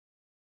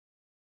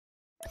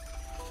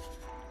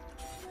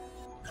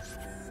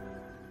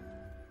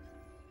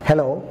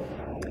Hello,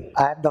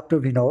 I am Dr.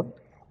 Vinod.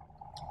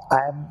 I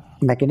am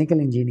mechanical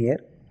engineer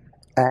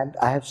and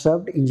I have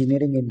served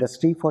engineering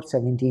industry for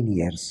 17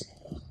 years.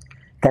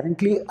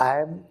 Currently, I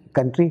am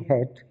country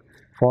head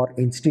for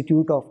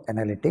Institute of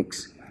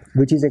Analytics,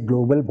 which is a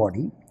global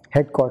body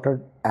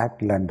headquartered at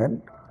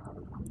London.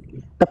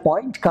 The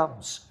point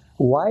comes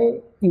why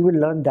you will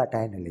learn data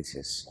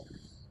analysis,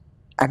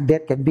 and there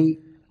can be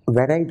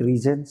varied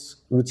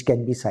reasons which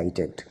can be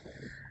cited.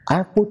 I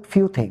have put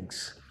few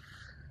things.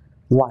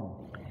 One,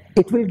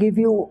 it will give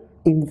you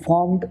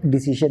informed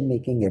decision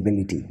making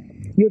ability.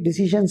 Your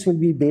decisions will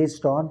be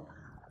based on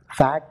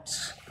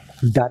facts,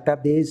 data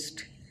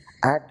based,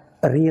 and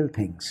real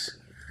things.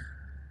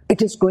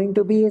 It is going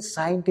to be a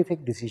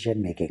scientific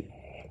decision making.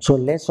 So,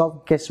 less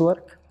of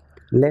guesswork,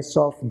 less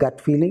of gut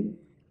feeling.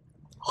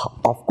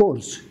 Of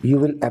course, you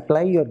will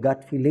apply your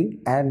gut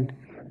feeling and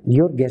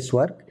your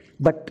guesswork,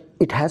 but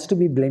it has to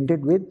be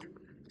blended with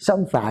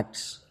some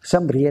facts,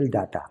 some real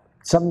data,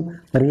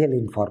 some real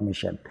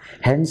information.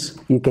 Hence,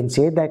 you can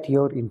say that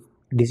your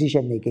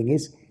decision making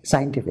is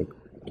scientific.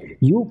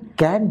 You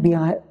can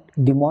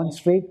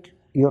demonstrate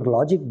your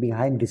logic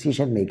behind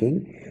decision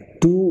making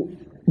to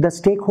the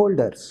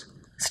stakeholders.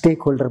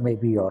 Stakeholder may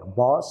be your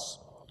boss,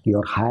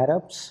 your higher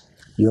ups,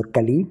 your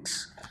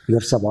colleagues, your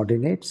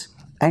subordinates,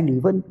 and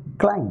even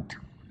client.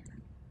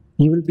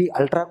 You will be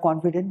ultra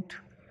confident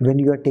when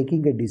you are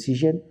taking a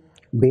decision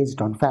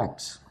based on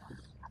facts,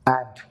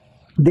 and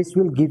this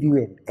will give you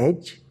an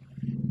edge.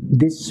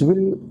 This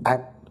will,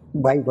 and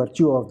by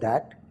virtue of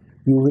that,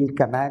 you will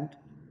command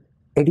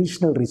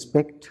additional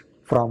respect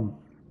from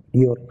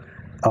your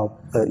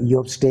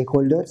your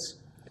stakeholders.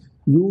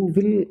 You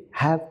will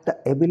have the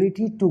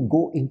ability to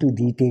go into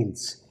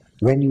details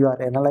when you are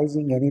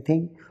analyzing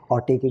anything or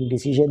taking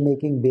decision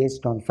making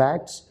based on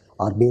facts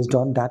or based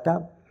on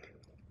data.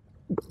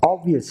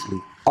 Obviously,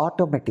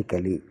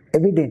 automatically,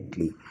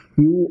 evidently,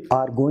 you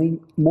are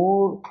going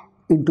more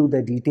into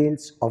the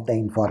details of the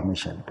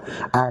information,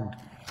 and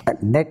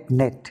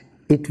net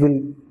it will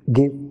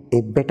give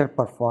a better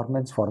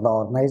performance for the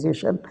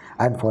organization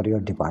and for your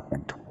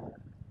department.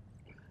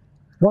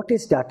 What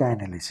is data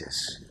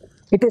analysis?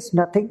 It is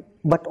nothing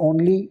but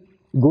only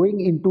going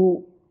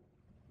into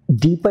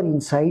deeper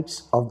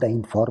insights of the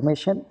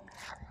information,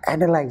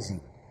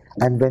 analyzing.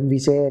 And when we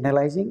say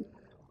analyzing,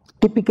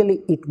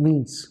 typically it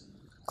means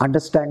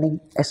understanding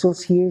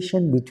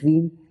association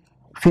between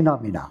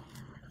phenomena,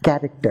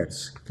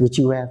 characters which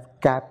you have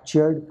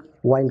captured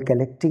while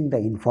collecting the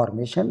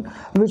information,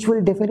 which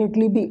will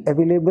definitely be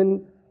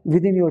available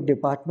within your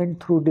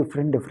department through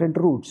different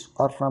routes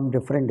or from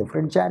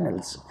different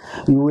channels.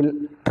 You will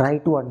try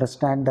to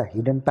understand the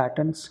hidden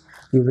patterns,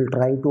 you will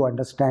try to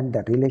understand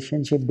the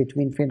relationship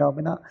between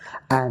phenomena,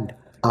 and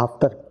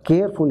after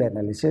careful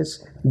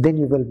analysis then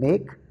you will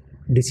make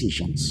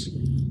decisions.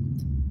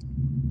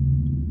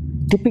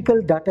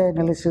 Typical data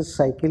analysis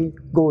cycle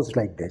goes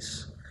like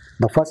this.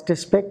 The first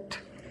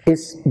aspect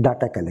is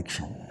data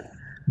collection.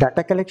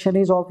 Data collection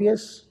is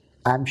obvious.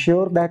 I am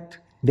sure that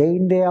day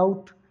in, day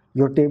out,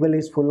 your table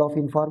is full of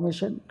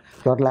information.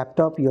 Your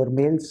laptop, your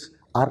mails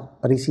are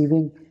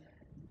receiving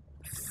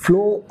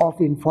flow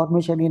of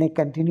information in a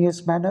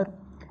continuous manner.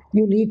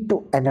 You need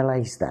to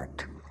analyze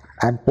that.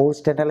 And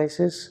post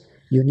analysis,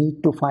 you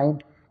need to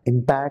find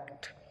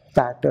impact,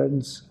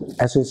 patterns,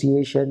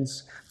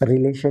 associations,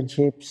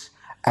 relationships,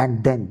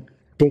 and then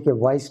take a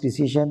wise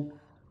decision,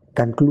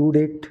 conclude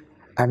it,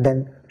 and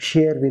then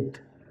share with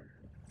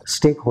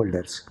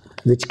stakeholders,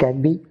 which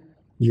can be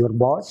your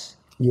boss,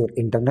 your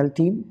internal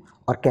team,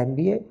 or can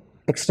be an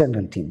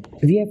external team.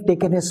 We have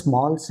taken a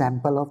small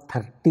sample of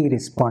 30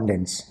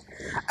 respondents,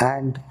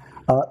 and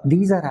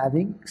these are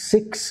having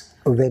 6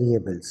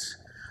 variables.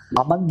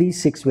 Among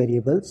these 6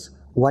 variables,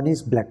 one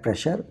is blood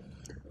pressure,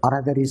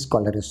 another is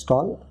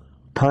cholesterol,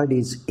 third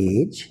is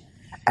age,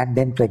 and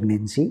then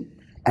pregnancy,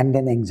 and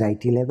then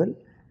anxiety level,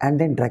 and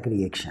then drug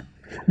reaction.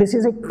 This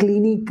is a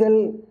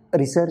clinical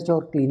research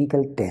or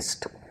clinical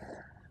test.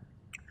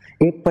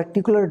 A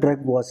particular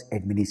drug was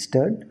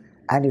administered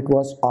and it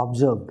was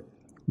observed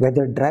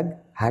whether drug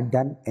had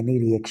done any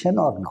reaction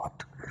or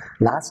not.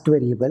 Last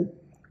variable,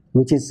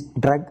 which is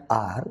drug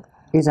R,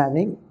 is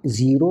having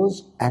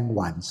zeros and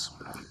ones.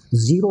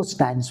 0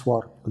 stands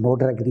for no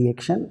drug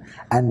reaction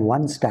and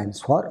 1 stands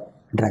for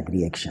drug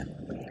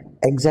reaction.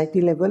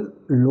 Anxiety level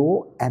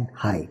low and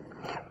high.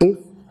 If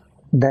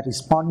the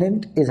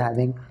respondent is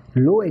having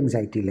low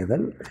anxiety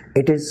level,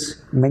 it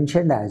is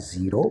mentioned as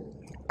 0,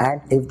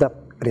 and if the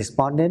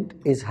respondent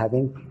is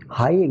having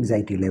high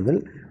anxiety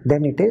level,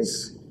 then it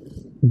is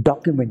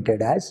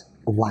documented as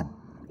 1.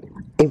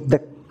 If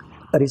the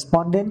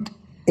respondent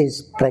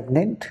is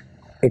pregnant,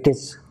 it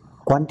is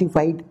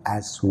quantified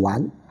as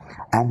 1,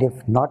 and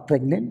if not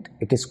pregnant,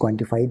 it is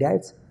quantified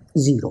as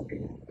 0.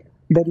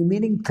 The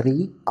remaining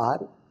 3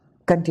 are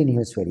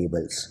continuous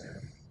variables.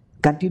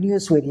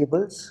 Continuous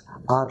variables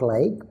are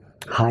like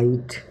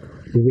height,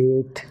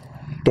 weight,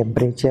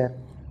 temperature,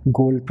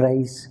 gold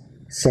price,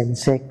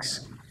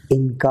 Sensex,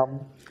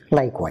 income,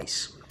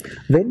 likewise.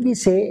 When we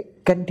say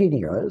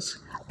continuous,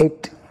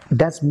 it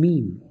does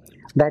mean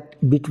that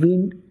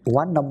between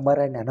one number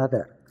and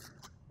another,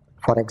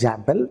 for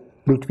example,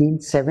 between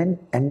 7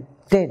 and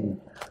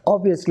 10,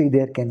 obviously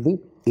there can be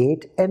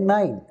 8 and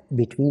 9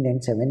 between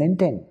and 7 and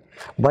 10.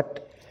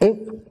 But if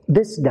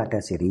this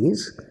data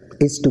series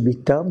is to be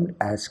termed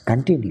as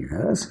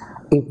continuous,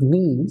 it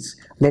means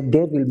that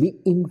there will be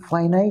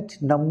infinite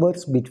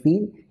numbers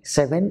between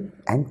 7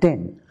 and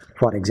 10.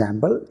 For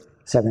example,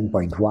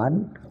 7.1,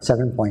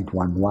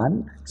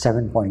 7.11,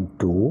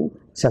 7.2,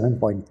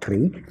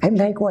 7.3, and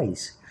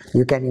likewise.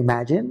 You can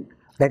imagine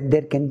that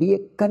there can be a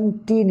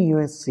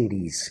continuous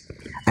series,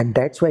 and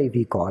that's why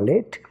we call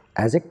it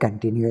as a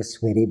continuous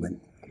variable.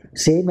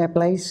 Same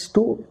applies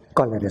to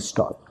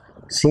cholesterol.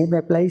 Same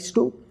applies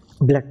to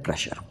blood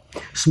pressure.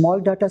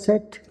 Small data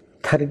set,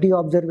 30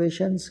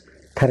 observations,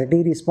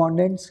 30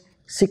 respondents,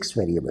 6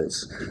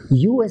 variables.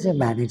 You as a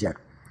manager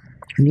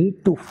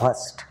need to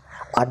first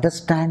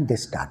understand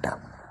this data,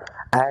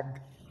 and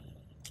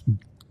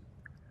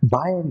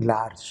by and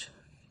large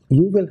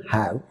you will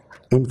have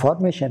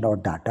information or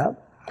data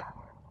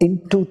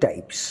in two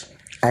types,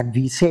 and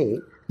we say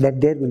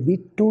that there will be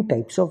two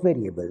types of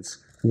variables,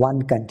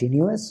 one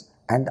continuous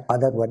and the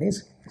other one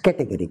is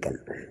categorical.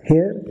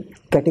 Here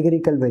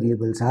categorical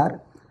variables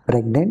are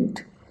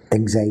pregnant,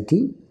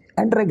 anxiety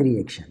and drug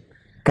reaction.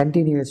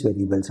 Continuous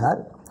variables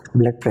are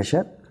blood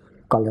pressure,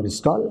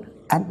 cholesterol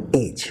and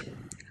age.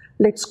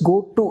 Let's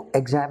go to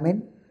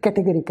examine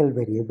categorical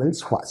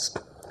variables first.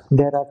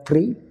 There are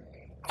three.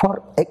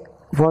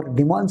 For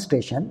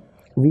demonstration,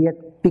 we are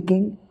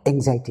picking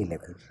anxiety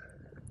level.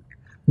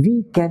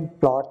 We can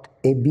plot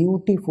a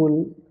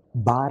beautiful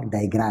bar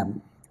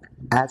diagram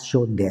as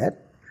shown there,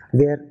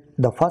 where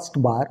the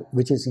first bar,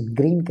 which is in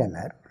green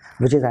color,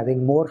 which is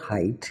having more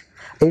height,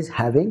 is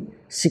having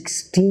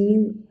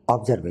 16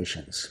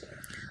 observations.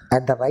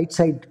 And the right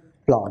side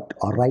plot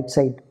or right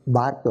side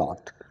bar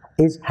plot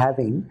is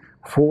having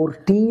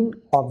 14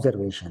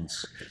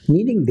 observations,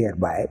 meaning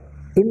thereby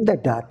in the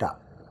data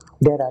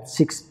there are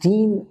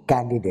 16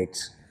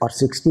 candidates or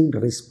 16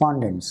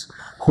 respondents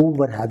who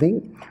were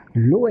having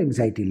low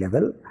anxiety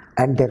level,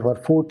 and there were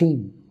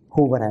 14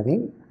 who were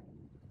having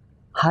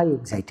high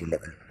anxiety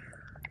level.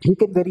 You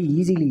can very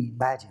easily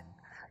imagine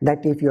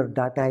that if your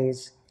data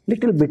is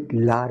little bit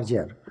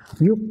larger,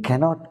 you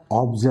cannot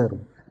observe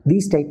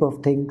these type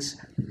of things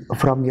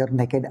from your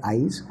naked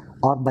eyes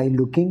or by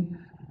looking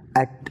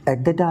at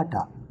the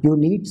data. You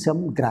need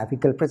some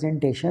graphical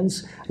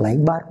presentations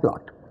like bar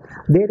plot.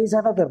 There is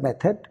another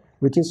method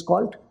which is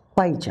called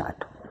pie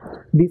chart.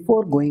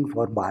 Before going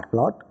for bar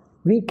plot,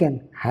 we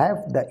can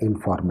have the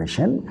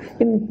information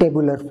in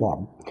tabular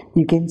form.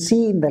 You can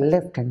see in the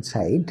left hand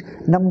side,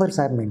 numbers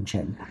are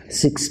mentioned.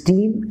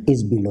 16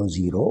 is below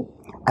 0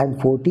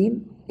 and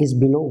 14 is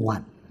below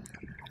 1.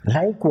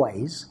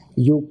 Likewise,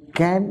 you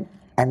can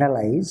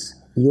analyze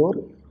your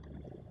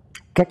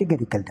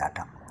categorical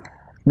data.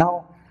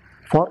 Now,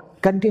 for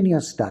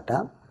continuous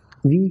data,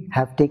 we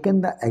have taken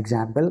the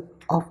example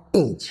of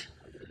age.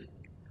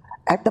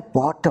 At the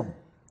bottom,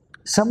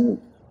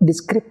 some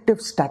descriptive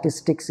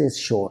statistics is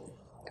shown,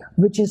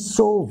 which is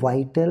so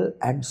vital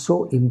and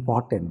so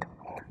important,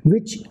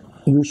 which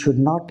you should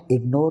not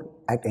ignore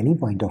at any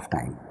point of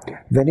time.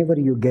 Whenever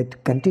you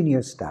get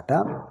continuous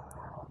data,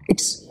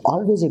 it's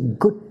always a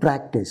good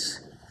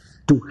practice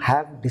to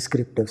have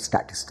descriptive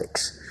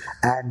statistics.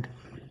 And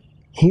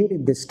here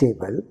in this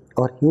table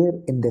or here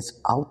in this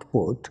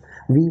output,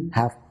 we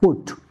have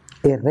put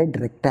a red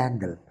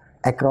rectangle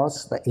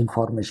across the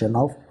information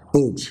of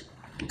age,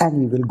 and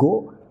we will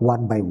go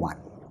one by one.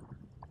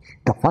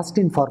 The first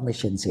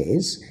information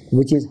says,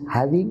 which is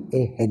having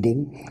a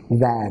heading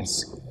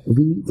VARS,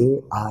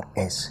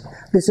 VARS.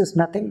 This is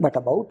nothing but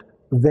about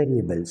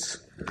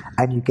variables,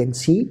 and you can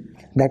see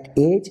that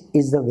age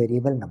is the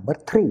variable number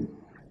 3.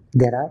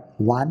 There are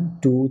 1,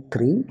 2,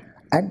 3,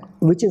 and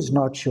which is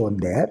not shown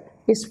there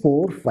is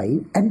 4,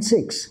 5 and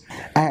 6.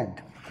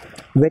 And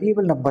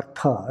variable number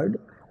 3rd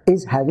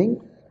is having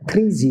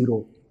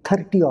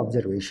 30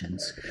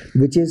 observations,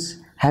 which is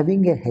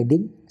having a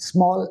heading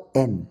small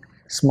n.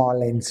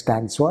 Small n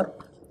stands for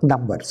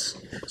numbers.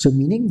 So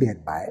meaning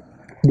thereby,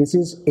 this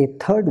is a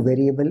third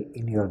variable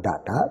in your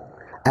data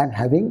and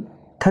having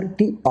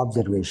 30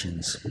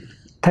 observations,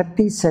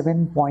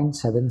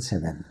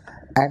 37.77,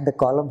 and the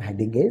column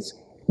heading is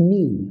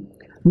mean.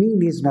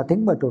 Mean is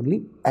nothing but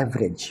only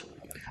average,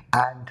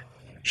 and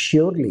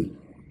surely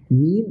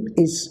mean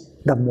is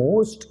the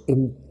most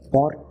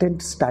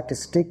important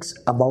statistics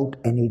about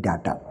any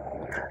data.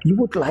 You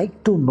would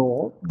like to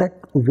know that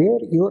where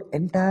your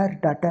entire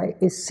data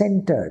is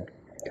centered.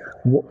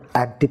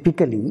 And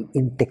typically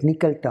in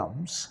technical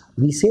terms,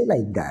 we say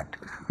like that,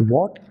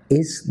 what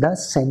is the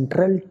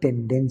central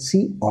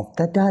tendency of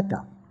the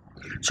data?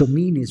 So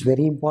mean is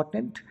very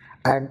important,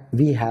 and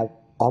we have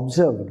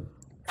observed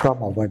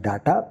from our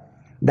data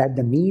that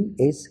the mean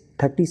is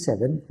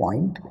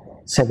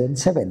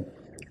 37.77.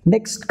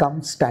 Next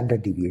comes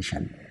standard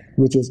deviation,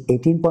 which is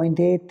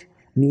 18.8,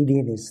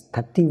 median is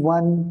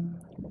 31,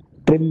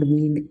 trimmed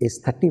mean is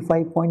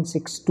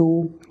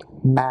 35.62,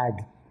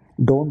 MAD.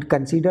 Don't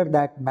consider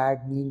that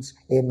MAD means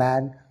a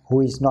man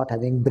who is not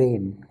having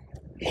brain.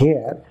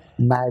 Here,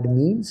 MAD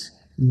means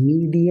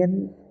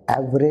median,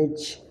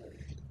 average,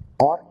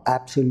 or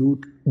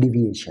absolute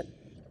deviation.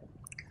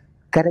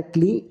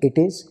 Correctly, it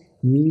is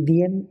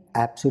median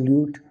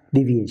absolute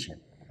deviation.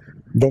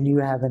 Then you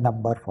have a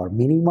number for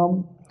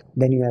minimum,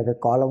 then you have a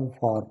column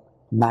for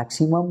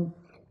maximum,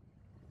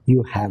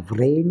 you have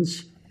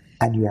range,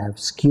 and you have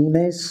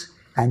skewness,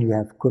 and you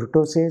have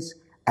kurtosis,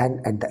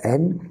 and at the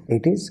end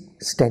it is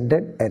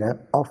standard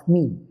error of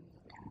mean.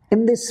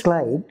 In this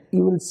slide,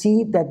 you will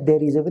see that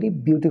there is a very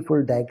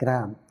beautiful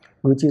diagram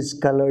which is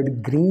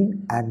colored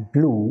green and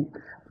blue.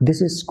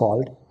 This is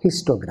called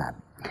histogram.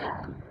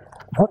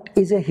 What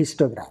is a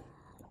histogram?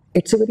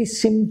 It's a very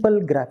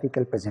simple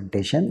graphical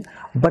presentation,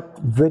 but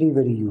very,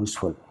 very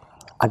useful.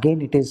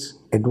 Again, it is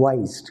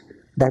advised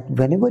that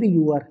whenever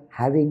you are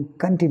having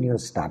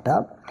continuous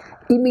data,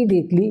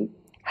 immediately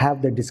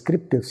have the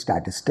descriptive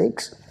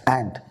statistics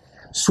and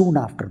soon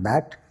after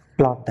that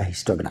plot the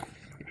histogram.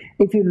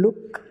 If you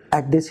look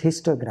at this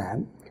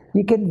histogram,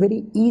 you can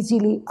very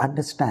easily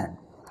understand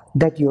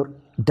that your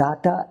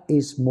data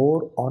is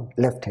more on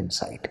left hand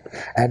side,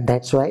 and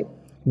that's why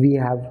we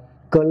have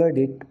colored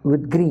it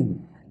with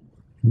green.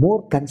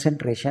 More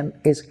concentration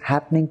is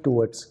happening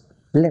towards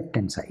left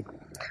hand side,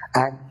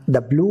 and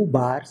the blue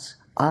bars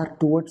are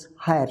towards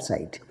higher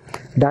side.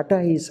 Data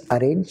is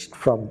arranged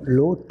from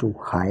low to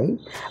high,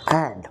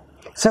 and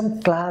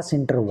some class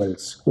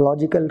intervals,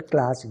 logical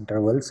class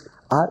intervals,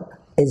 are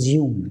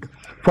assumed.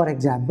 For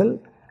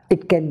example,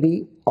 it can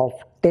be of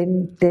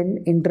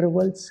 10-10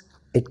 intervals,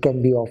 it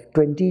can be of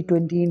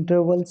 20-20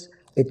 intervals,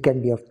 it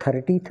can be of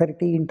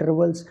 30-30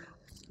 intervals.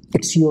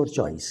 It's your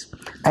choice.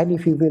 And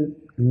if you will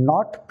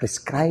not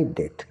prescribe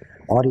it,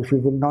 or if you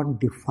will not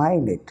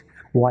define it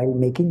while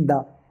making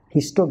the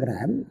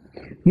histogram,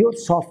 your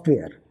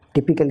software,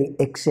 typically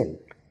Excel,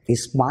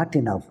 is smart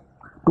enough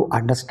to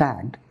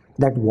understand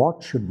that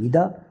what should be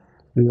the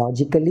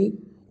logically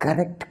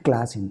correct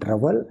class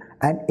interval,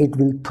 and it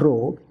will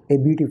throw a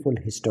beautiful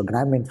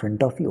histogram in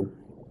front of you.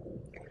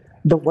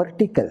 The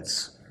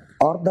verticals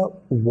or the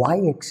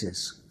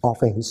y-axis of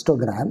a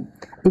histogram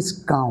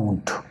is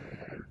count,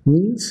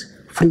 means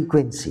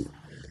frequency.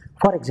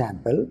 For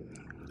example,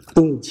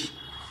 age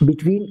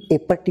between a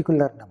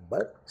particular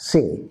number,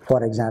 say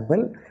for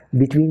example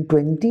between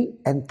 20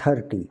 and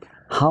 30,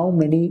 how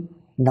many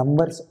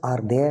numbers are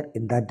there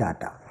in the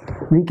data?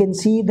 We can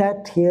see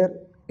that here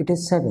it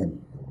is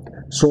 7.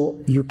 So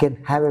you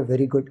can have a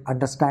very good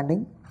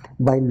understanding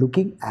by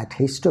looking at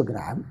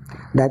histogram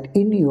that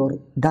in your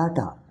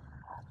data,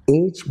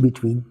 age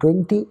between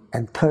 20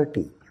 and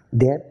 30,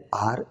 there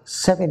are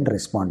 7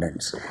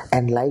 respondents,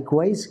 and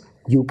likewise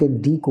you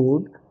can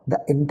decode the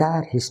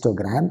entire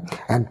histogram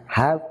and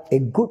have a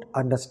good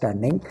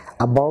understanding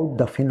about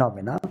the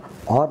phenomena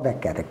or the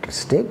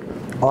characteristic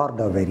or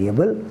the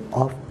variable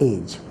of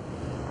age.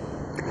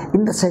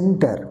 In the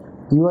center,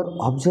 you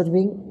are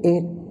observing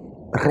a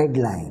red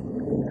line,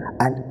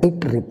 and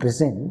it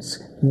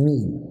represents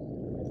mean.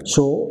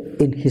 So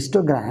in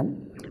histogram,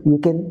 you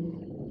can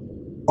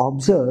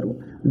observe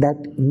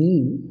that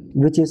mean,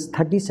 which is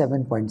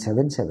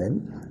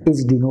 37.77,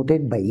 is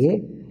denoted by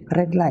a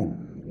red line.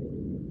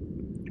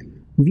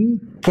 We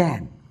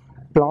can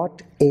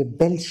plot a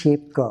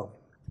bell-shaped curve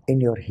in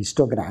your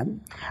histogram,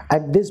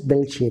 and this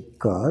bell-shaped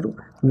curve,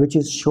 which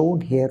is shown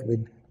here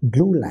with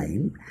blue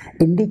line,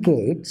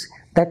 indicates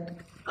that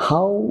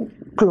how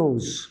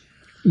close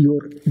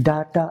your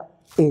data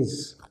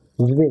is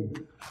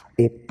with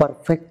a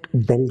perfect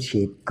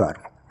bell-shaped curve.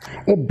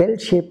 A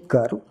bell-shaped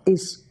curve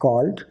is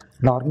called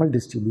normal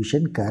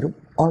distribution curve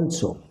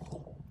also.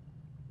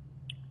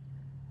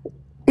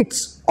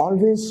 It's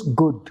always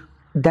good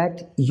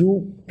that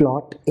you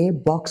plot a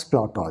box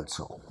plot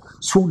also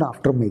soon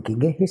after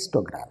making a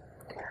histogram.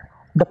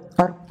 The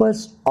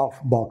purpose of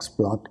box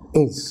plot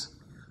is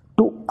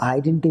to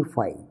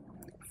identify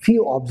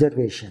few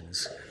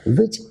observations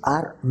which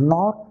are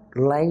not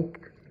like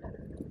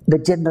the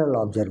general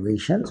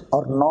observations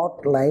or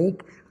not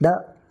like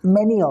the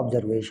many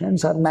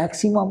observations or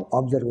maximum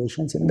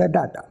observations in the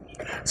data.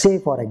 Say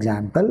for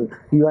example,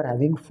 you are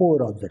having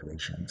 4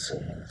 observations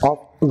of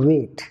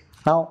weight.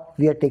 Now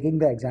we are taking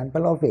the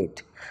example of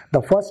weight.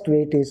 The first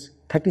weight is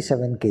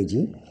 37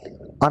 kg,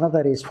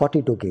 another is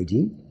 42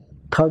 kg,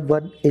 third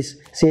one is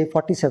say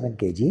 47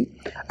 kg,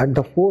 and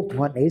the fourth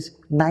one is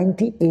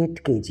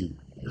 98 kg.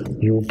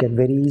 You can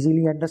very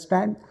easily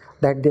understand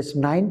that this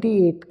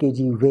 98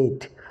 kg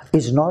weight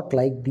is not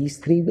like these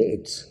 3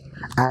 weights,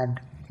 and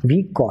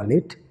we call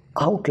it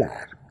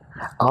outlier.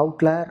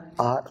 Outlier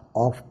are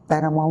of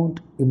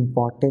paramount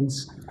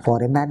importance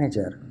for a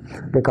manager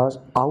because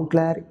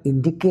outlier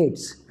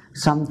indicates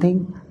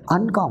something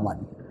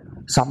uncommon,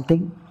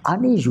 something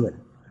unusual,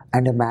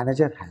 and a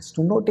manager has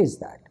to notice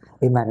that.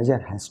 A manager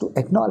has to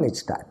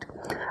acknowledge that.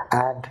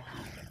 And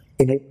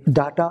in a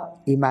data,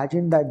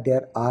 imagine that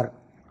there are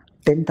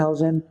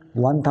 10,000,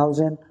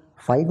 1,000,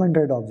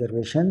 500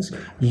 observations.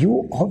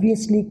 You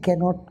obviously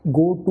cannot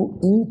go to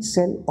each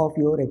cell of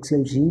your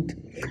Excel sheet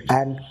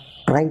and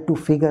try to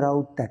figure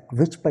out that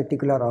which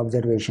particular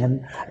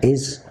observation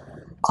is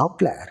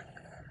outlier.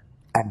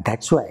 And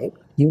that's why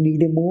you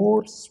need a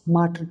more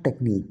smarter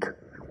technique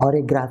or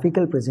a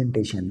graphical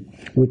presentation,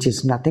 which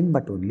is nothing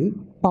but only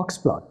box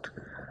plot.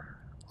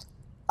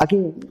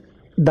 Again,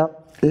 the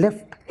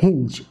left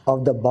hinge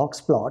of the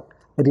box plot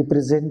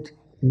represent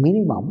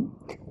minimum,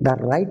 the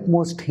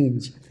rightmost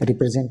hinge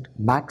represent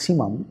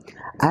maximum,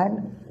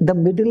 and the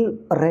middle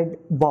red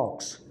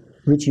box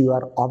which you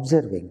are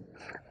observing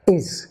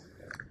is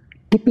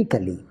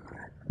typically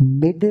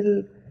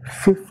middle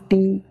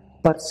 50%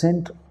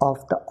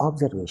 of the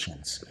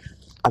observations.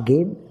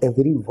 Again, a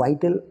very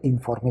vital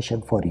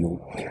information for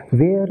you,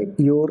 where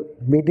your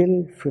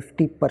middle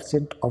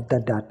 50% of the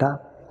data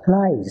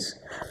lies.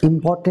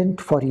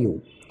 Important for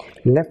you.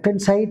 Left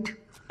hand side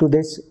to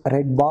this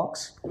red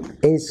box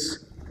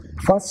is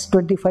first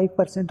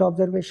 25%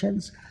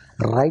 observations.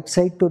 Right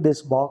side to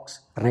this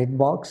box, red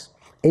box,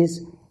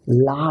 is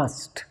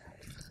last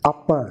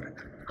upper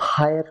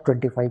higher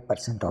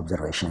 25%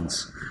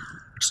 observations.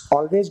 It's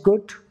always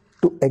good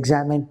to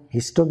examine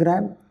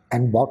histogram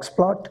and box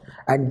plot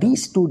and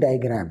these two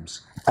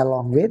diagrams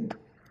along with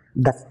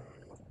the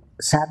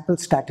sample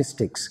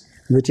statistics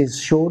which is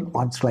shown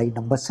on slide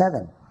number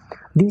 7.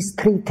 These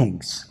three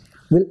things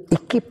will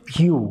equip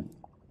you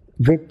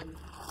with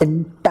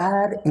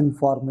entire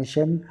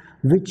information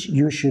which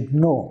you should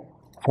know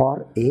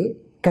for a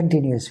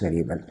continuous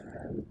variable.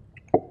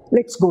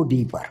 Let's go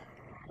deeper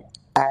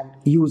and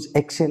use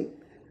Excel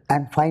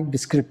and find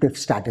descriptive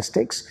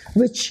statistics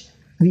which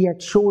we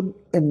had shown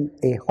in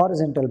a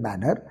horizontal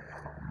manner.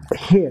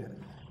 Here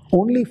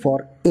only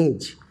for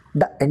age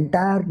the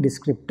entire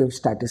descriptive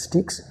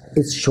statistics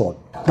is shown.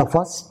 The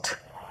first,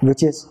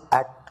 which is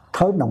at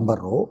third number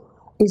row,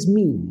 is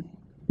mean,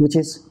 which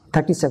is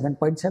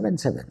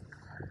 37.77,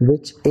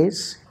 which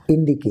is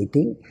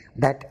indicating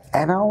that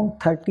around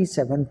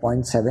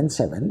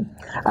 37.77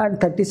 and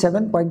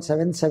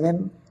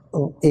 37.77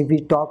 if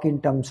we talk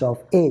in terms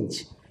of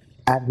age,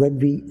 and when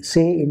we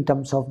say in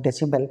terms of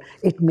decimal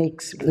it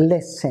makes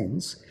less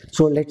sense,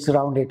 so let's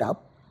round it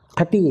up.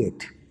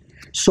 38.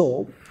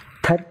 So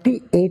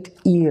 38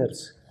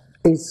 years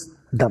is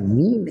the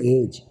mean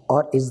age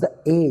or is the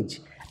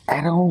age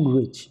around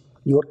which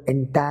your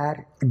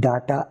entire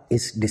data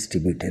is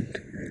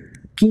distributed.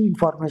 Key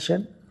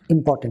information,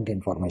 important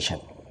information.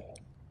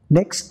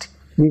 Next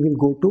we will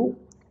go to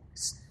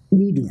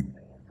median.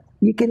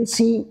 You can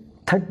see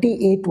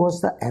 38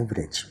 was the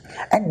average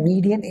and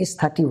median is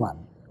 31.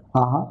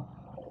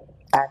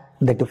 And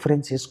the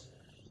difference is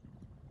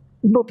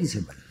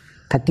noticeable.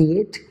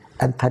 38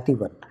 and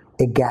 31,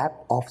 a gap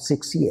of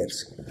 6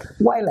 years.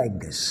 Why like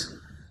this?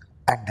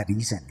 And the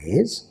reason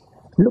is,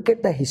 look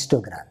at the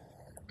histogram.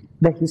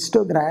 The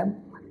histogram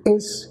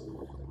is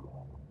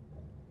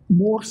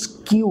more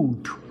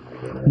skewed,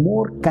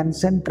 more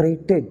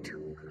concentrated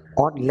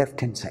on left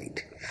hand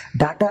side.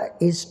 Data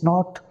is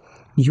not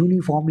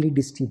uniformly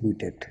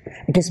distributed.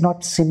 It is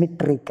not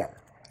symmetrical.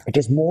 It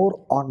is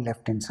more on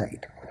left hand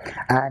side.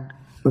 And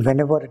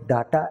whenever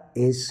data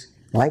is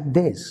like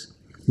this,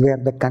 where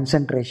the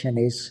concentration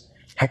is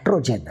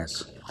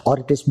heterogeneous or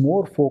it is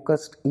more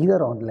focused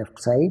either on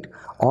left side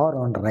or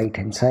on right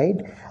hand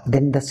side,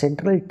 then the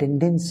central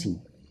tendency,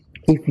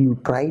 if you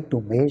try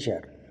to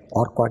measure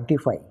or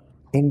quantify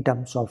in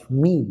terms of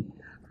mean,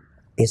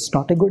 is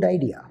not a good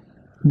idea.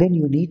 Then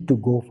you need to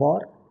go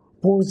for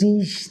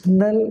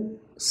positional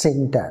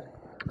center,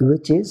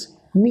 which is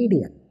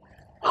median.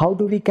 How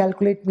do we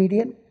calculate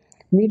median?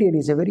 Median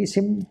is a very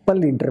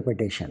simple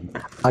interpretation.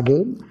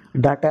 Again,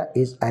 data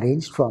is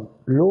arranged from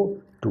low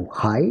to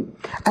high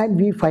and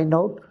we find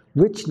out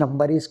which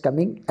number is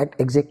coming at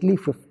exactly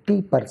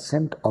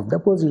 50% of the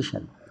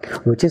position,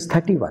 which is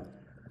 31.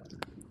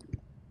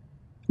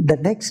 The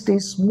next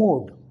is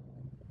mode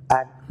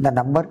and the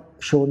number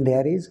shown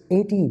there is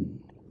 18.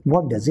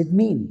 What does it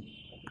mean?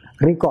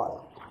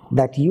 Recall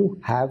that you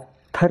have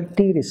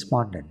 30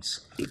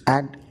 respondents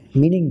and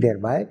meaning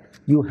thereby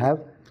you have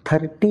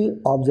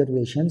 30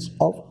 observations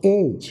of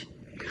age.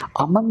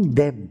 Among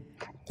them,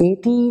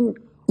 18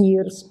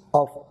 years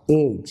of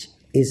age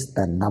is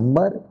the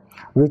number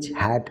which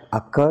had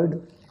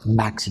occurred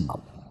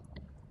maximum.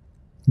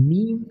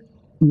 Mean,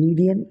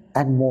 median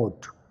and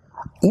mode.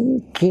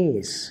 In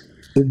case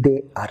if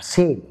they are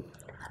same,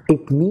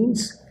 it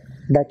means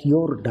that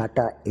your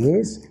data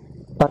is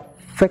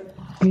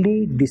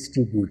perfectly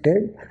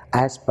distributed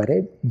as per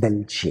a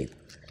bell shape.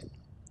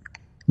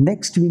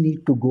 Next we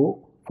need to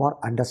go for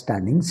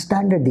understanding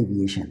standard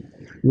deviation,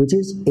 which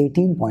is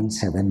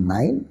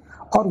 18.79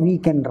 or we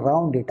can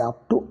round it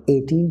up to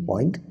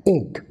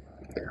 18.8.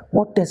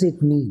 What does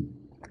it mean?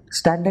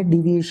 Standard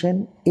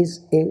deviation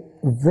is a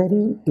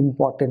very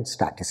important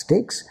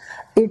statistics.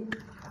 It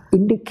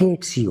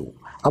indicates you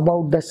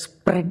about the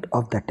spread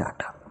of the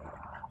data.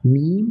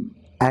 Mean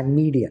and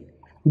median,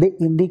 they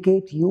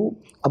indicate you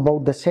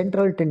about the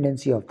central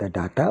tendency of the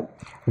data,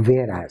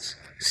 whereas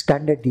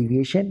standard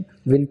deviation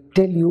will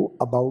tell you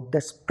about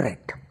the spread.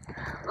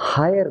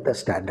 Higher the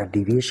standard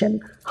deviation,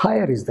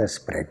 higher is the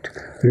spread.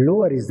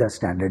 Lower is the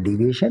standard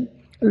deviation,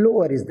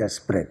 lower is the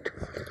spread.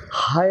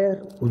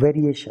 Higher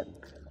variation,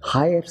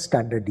 higher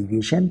standard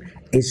deviation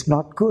is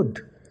not good.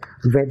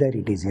 Whether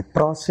it is a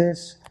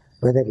process,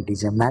 whether it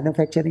is a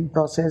manufacturing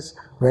process,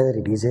 whether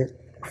it is a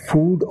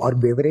food or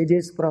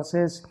beverages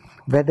process,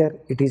 whether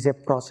it is a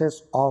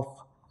process of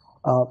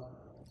uh,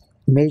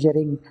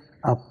 measuring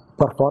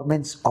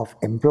performance of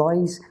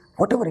employees,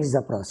 whatever is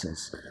the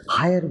process,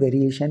 higher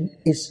variation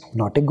is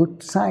not a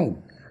good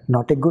sign,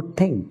 not a good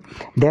thing.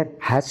 There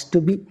has to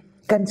be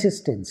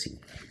consistency.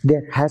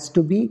 There has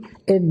to be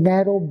a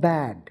narrow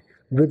band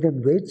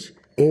within which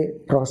a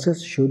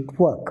process should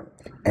work.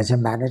 As a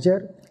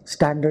manager,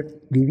 standard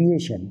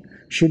deviation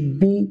should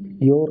be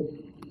your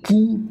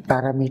key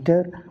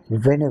parameter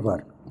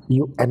whenever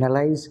you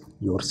analyze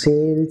your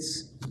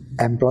sales,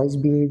 employees'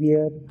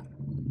 behavior,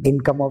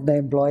 income of the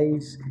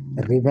employees,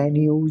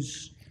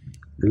 revenues,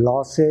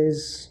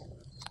 losses,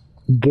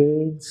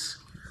 gains,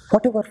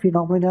 whatever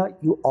phenomena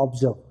you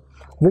observe,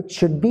 which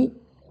should be,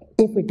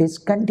 if it is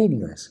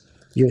continuous,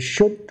 you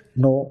should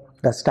know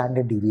the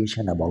standard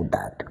deviation about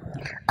that.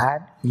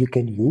 And you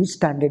can use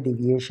standard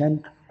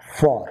deviation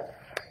for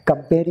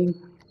comparing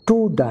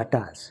two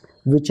datas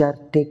which are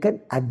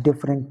taken at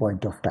different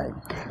point of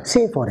time.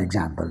 Say for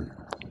example,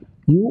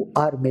 you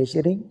are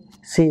measuring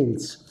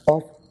sales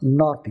of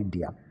North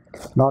India.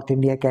 North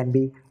India can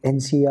be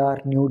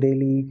NCR, New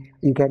Delhi,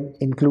 you can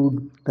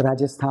include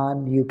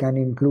Rajasthan, you can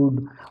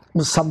include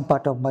some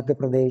part of Madhya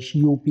Pradesh,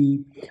 UP,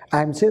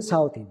 and say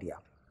South India,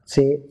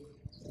 say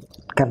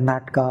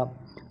Karnataka,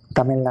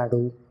 Tamil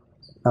Nadu,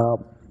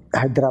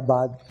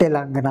 Hyderabad,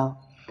 Telangana.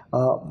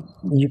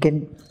 You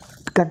can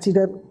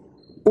consider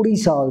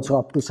Odisha also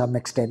up to some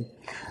extent.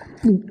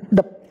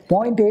 The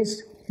point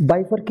is,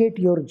 bifurcate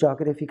your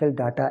geographical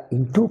data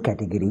in two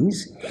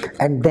categories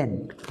and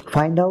then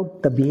find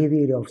out the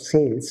behavior of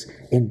sales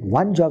in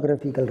one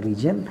geographical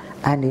region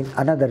and in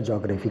another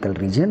geographical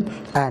region,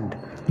 and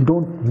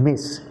don't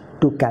miss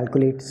to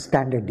calculate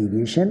standard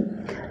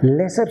deviation.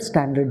 Lesser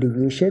standard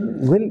deviation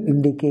will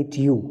indicate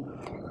you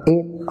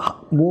a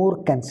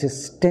more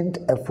consistent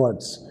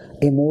efforts,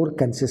 a more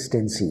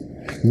consistency,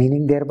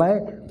 meaning thereby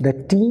the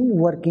team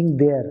working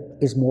there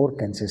is more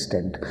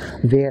consistent,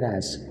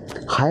 whereas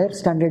higher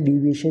standard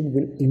deviation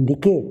will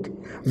indicate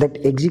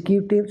that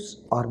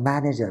executives or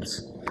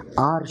managers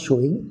are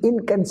showing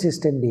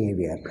inconsistent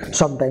behavior,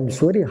 sometimes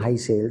very high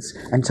sales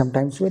and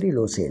sometimes very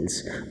low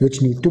sales,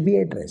 which need to be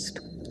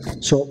addressed.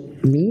 So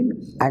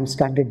mean and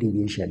standard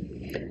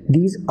deviation,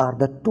 these are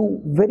the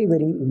two very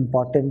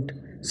important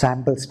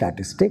sample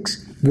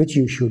statistics which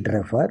you should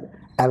refer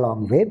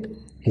along with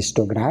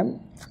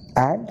histogram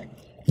and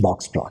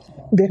box plot.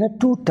 There are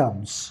two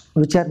terms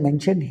which are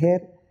mentioned here,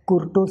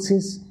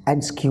 kurtosis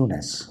and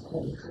skewness.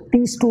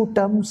 These two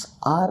terms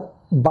are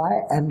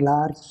by and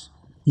large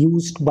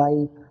used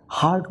by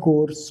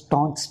hardcore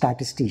staunch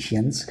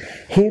statisticians.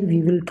 Here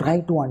we will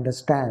try to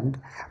understand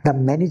the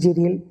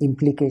managerial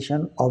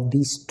implication of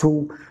these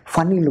two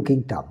funny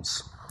looking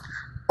terms.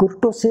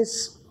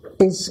 Kurtosis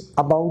is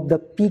about the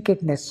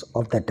peakedness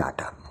of the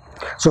data.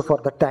 So for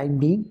the time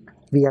being,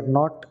 we are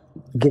not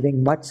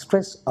giving much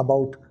stress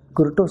about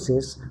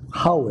kurtosis.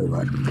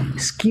 However,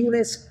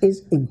 skewness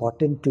is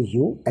important to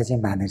you as a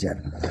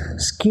manager.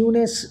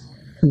 Skewness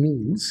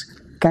means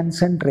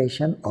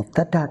concentration of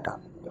the data.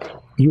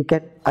 You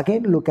can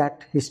again look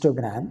at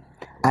histogram,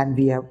 and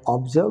we have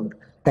observed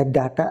that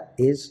data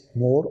is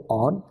more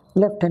on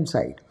left hand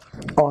side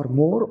or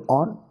more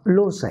on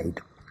low side,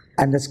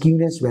 and the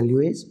skewness value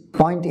is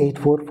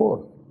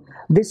 0.844.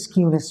 This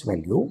skewness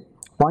value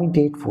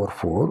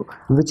 0.844,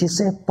 which is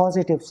a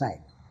positive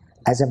sign.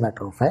 As a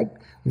matter of fact,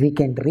 we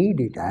can read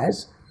it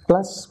as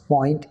plus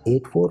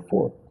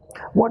 0.844.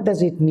 What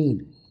does it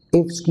mean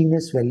if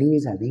skewness value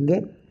is having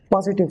a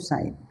positive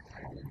sign?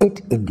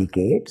 It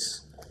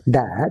indicates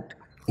that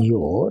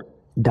your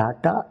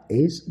data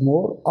is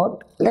more on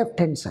left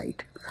hand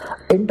side.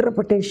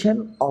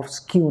 Interpretation of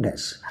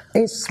skewness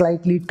is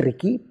slightly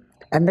tricky,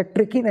 and the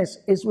trickiness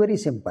is very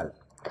simple.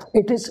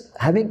 It is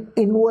having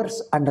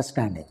inverse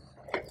understanding,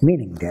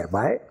 meaning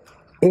thereby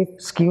if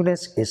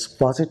skewness is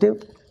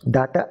positive,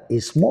 data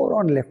is more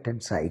on left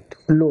hand side,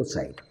 low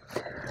side.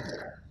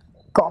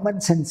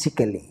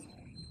 Commonsensically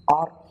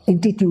or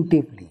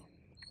intuitively,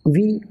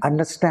 we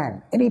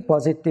understand any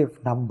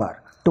positive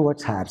number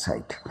towards higher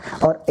side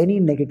or any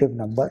negative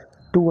number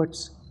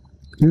towards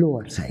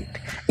lower side.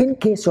 In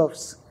case of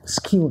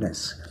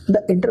skewness,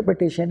 the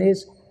interpretation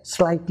is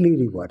slightly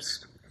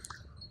reversed.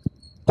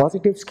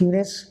 Positive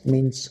skewness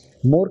means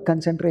more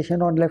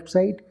concentration on left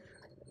side.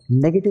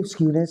 Negative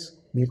skewness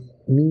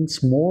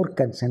means more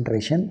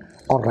concentration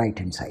on right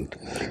hand side.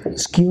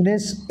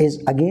 Skewness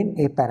is again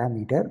a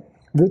parameter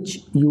which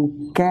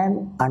you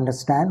can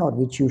understand or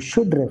which you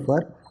should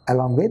refer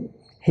along with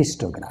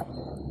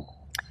histogram.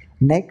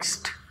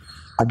 Next,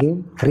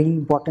 again, three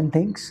important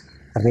things: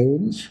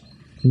 range,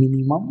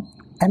 minimum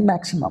and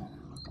maximum.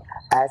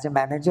 As a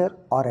manager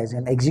or as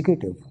an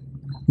executive,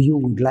 you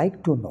would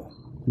like to know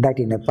that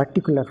in a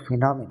particular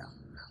phenomena,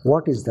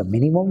 what is the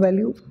minimum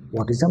value,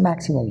 what is the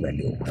maximum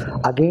value.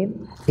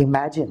 Again,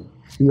 imagine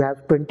you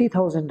have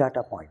 20,000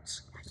 data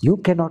points. You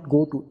cannot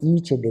go to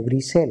each and every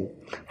cell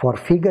for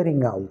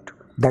figuring out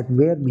that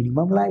where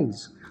minimum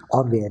lies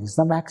or where is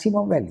the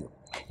maximum value.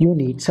 You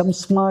need some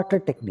smarter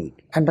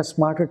technique, and the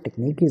smarter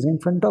technique is in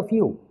front of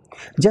you.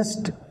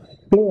 Just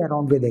play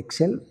around with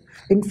Excel.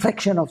 In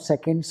fraction of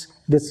seconds,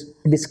 this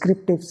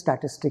descriptive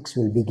statistics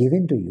will be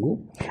given to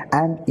you,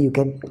 and you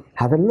can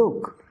have a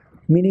look.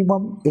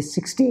 Minimum is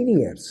 16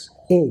 years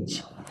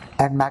age,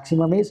 and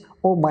maximum is,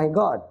 oh my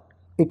god,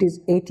 it is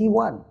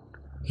 81.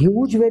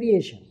 Huge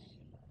variation.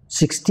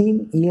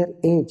 16-year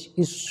age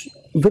is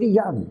very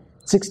young,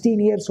 16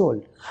 years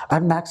old,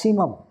 and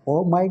maximum,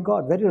 oh my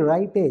god, very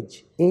ripe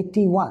age,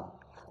 81.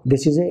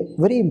 This is a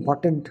very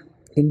important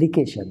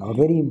indication or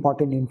very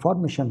important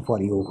information for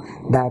you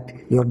that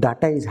your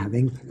data is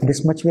having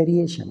this much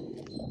variation.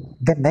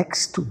 The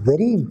next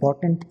very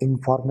important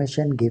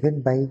information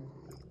given by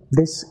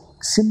this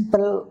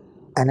simple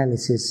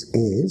analysis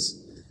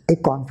is a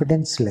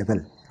confidence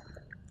level,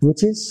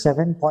 which is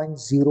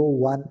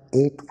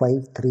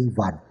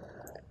 7.018531.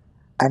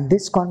 And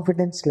this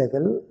confidence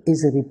level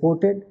is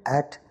reported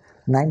at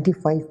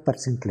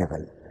 95%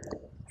 level.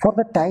 For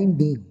the time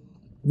being,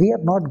 we are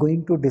not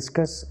going to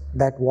discuss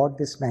that what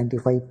this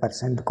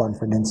 95%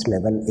 confidence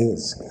level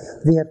is.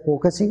 We are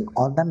focusing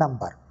on the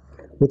number,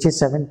 which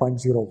is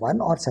 7.01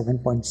 or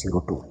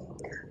 7.02.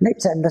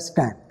 Let's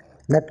understand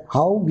that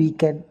how we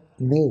can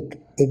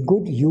make a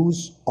good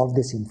use of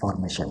this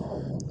information.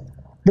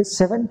 This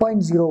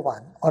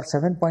 7.01 or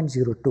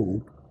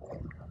 7.02,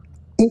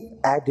 if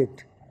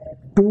added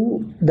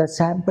to the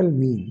sample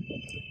mean,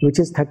 which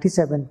is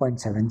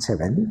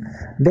 37.77,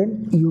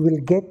 then you will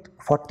get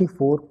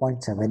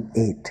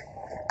 44.78,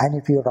 and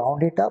if you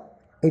round it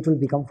up, it will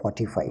become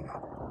 45,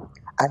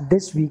 and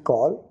this we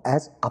call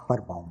as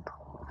upper bound.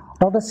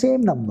 Now the same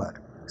number,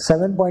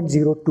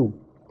 7.02,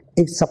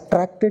 if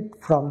subtracted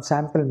from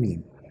sample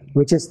mean,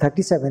 which is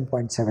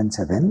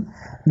 37.77,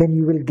 then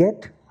you will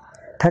get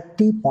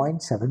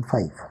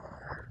 30.75.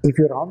 If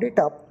you round it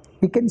up,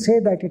 we can say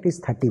that it is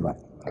 31.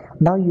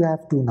 Now you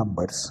have two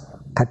numbers,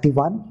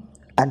 31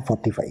 and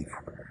 45.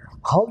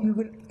 How you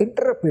will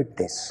interpret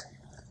this?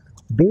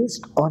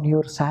 Based on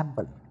your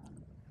sample,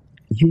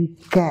 you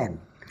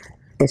can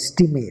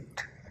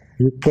estimate,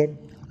 you can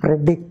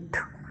predict,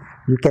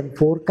 you can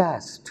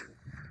forecast,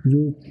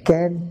 you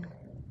can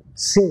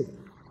say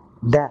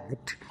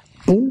that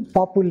in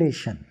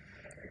population,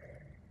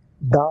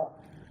 the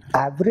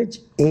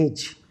average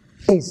age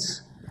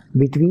is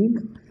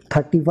between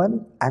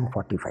 31 and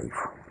 45.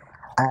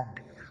 And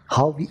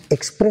how we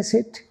express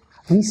it?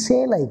 We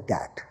say like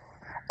that,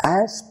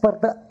 as per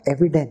the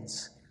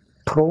evidence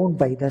thrown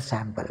by the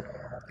sample.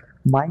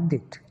 Mind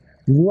it,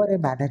 you are a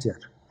manager.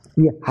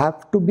 You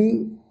have to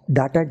be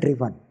data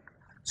driven.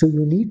 So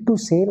you need to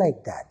say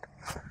like that,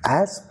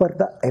 as per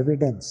the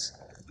evidence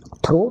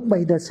thrown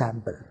by the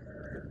sample.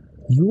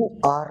 You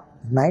are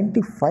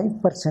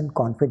 95%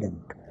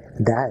 confident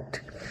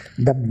that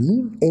the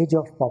mean age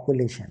of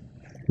population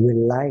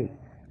will lie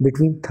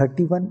between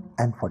 31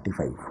 and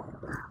 45.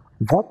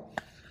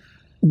 What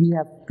we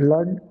have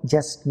learned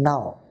just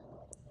now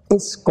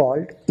is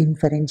called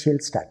inferential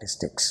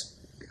statistics,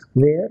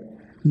 where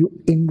you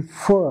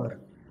infer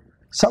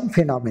some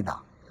phenomena.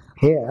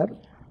 Here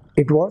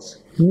it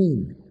was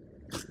mean.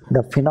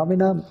 The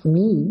phenomena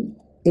mean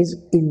is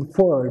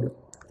inferred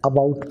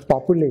about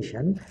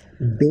population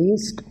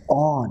based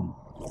on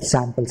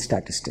sample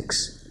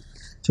statistics.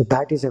 So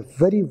that is a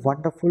very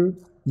wonderful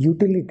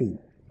utility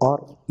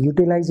or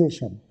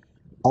utilization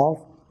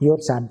of your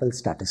sample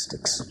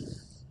statistics.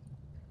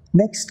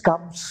 Next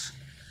comes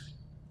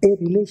a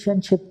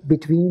relationship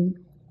between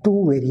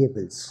two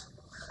variables.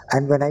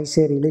 And when I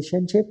say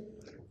relationship,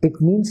 it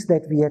means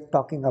that we are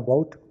talking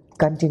about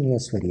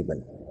continuous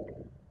variable.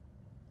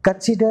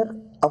 Consider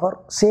our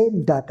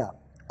same data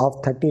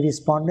of 30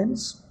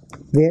 respondents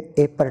where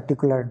a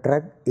particular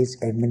drug is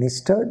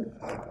administered,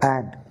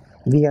 and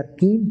we are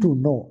keen to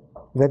know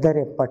whether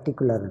a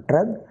particular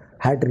drug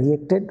had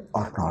reacted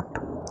or not.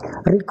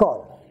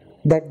 Recall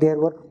that there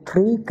were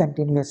three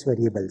continuous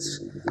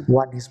variables.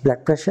 One is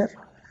blood pressure,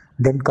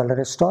 then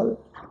cholesterol,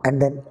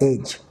 and then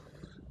age.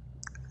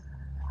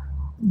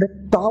 The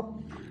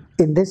top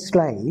in this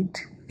slide,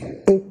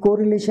 a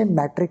correlation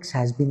matrix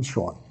has been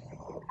shown,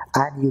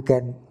 and you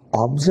can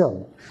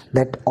observe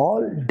that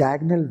all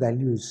diagonal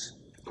values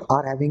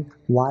are having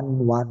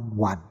 1, 1,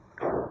 1,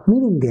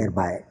 meaning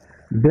thereby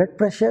blood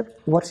pressure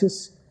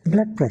versus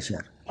blood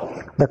pressure,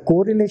 the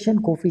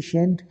correlation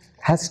coefficient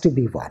has to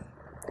be 1.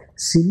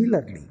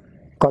 Similarly,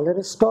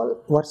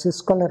 cholesterol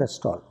versus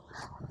cholesterol,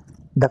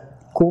 the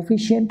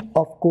coefficient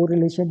of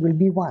correlation will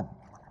be 1.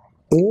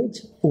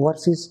 Age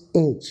versus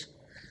age,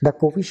 the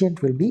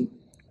coefficient will be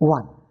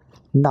 1.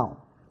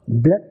 Now,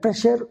 blood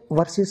pressure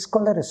versus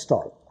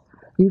cholesterol,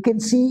 you can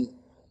see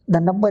the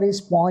number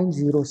is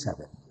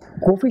 0.07.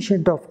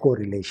 Coefficient of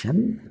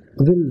correlation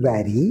will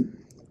vary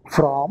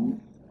from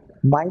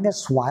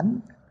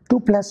 -1 to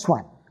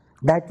 +1.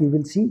 That we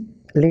will see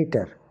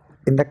later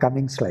in the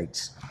coming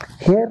slides.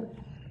 Here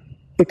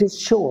it is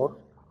shown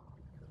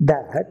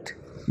that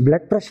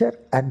blood pressure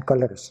and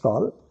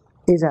cholesterol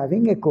is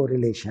having a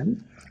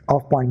correlation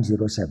of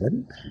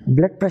 0.07.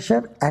 Blood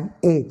pressure and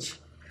age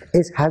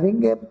is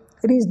having a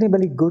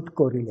reasonably good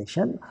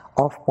correlation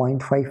of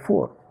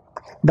 0.54.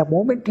 The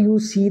moment you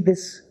see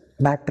this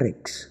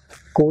matrix,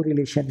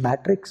 correlation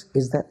matrix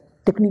is the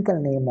technical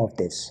name of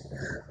this,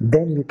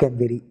 then you can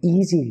very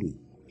easily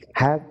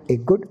have a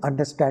good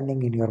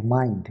understanding in your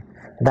mind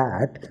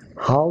that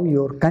how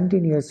your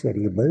continuous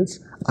variables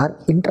are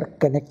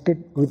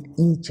interconnected with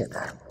each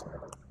other.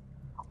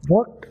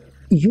 What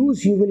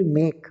use you will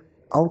make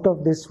out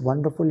of this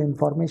wonderful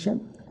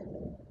information?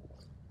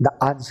 The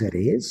answer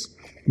is,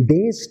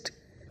 based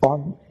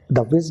on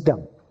the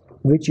wisdom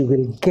which you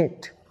will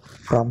get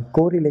from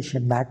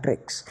correlation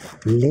matrix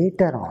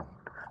later on,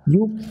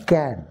 you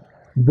can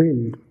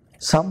build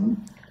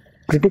some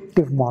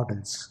predictive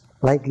models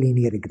like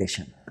linear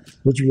regression,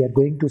 which we are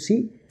going to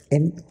see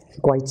in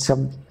quite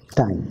some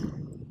time.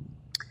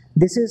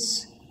 This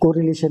is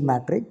correlation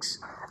matrix,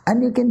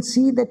 and you can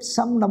see that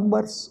some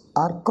numbers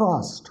are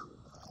crossed,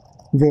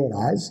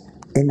 whereas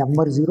a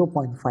number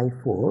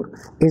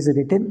 0.54 is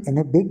written in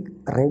a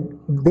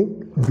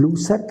big blue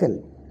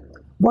circle.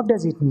 What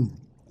does it mean?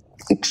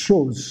 It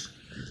shows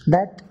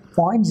that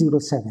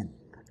 0.07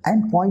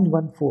 and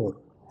 0.14,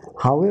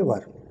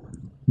 however,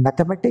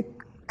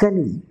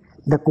 mathematically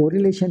the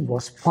correlation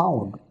was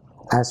found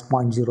as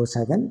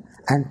 0.07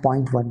 and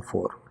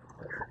 0.14.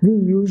 We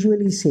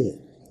usually say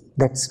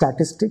that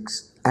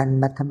statistics and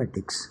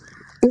mathematics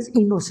is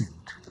innocent.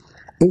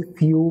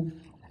 If you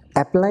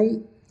apply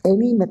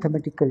any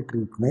mathematical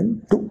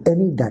treatment to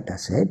any data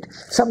set,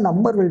 some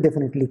number will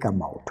definitely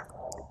come out.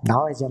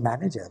 Now, as a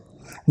manager,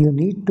 you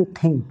need to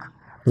think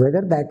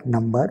whether that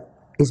number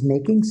is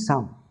making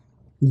some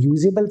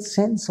usable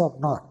sense or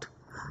not.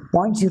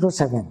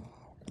 0.07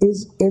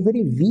 is a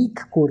very weak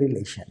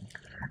correlation,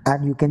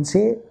 and you can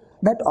say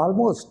that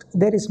almost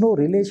there is no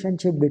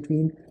relationship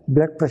between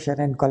blood pressure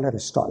and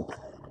cholesterol.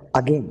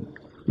 Again,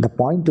 the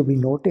point to be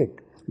noted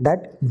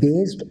that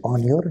based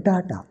on your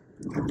data,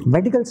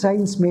 medical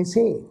science may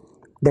say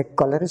that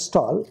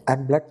cholesterol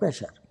and blood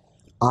pressure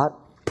are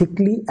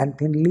thickly and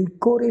thinly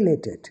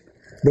correlated.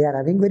 They are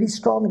having very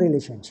strong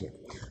relationship.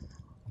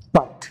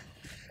 But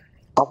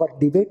our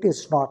debate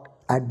is not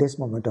at this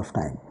moment of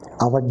time.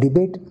 Our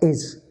debate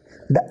is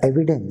the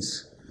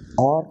evidence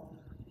or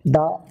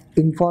the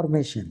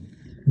information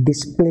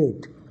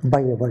displayed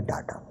by our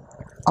data.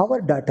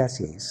 Our data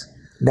says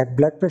that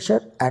blood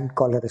pressure and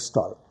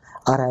cholesterol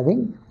are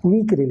having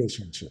weak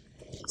relationship.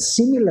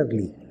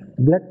 Similarly,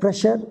 blood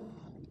pressure,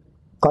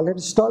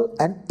 cholesterol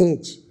and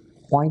age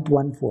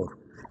 0.14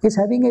 is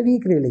having a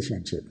weak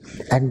relationship,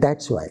 and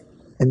that's why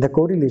in the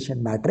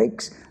correlation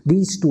matrix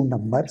these two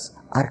numbers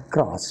are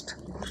crossed,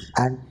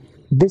 and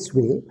this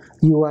way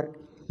you are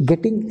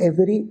getting a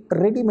very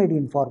ready-made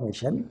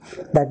information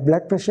that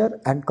blood pressure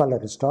and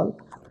cholesterol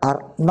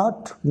are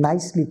not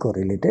nicely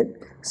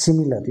correlated.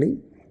 Similarly,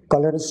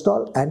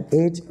 cholesterol and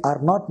age are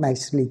not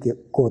nicely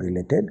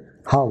correlated.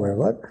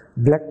 However,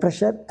 blood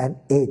pressure and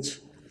age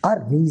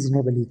are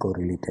reasonably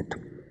correlated.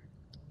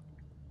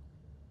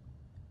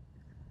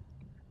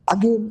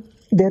 Again,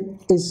 there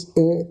is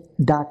a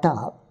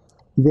data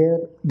where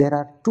there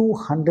are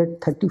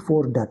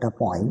 234 data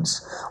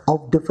points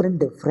of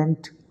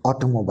different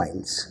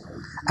automobiles,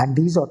 and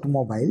these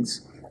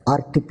automobiles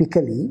are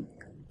typically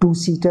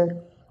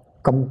two-seater,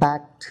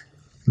 compact,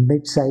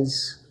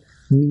 mid-size,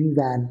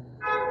 minivan,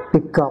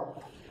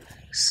 pickup,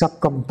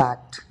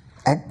 subcompact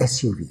and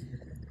SUV.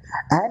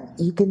 And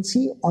you can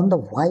see on the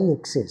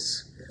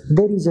y-axis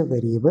there is a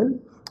variable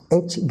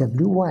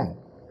HWY.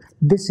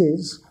 This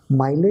is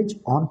mileage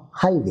on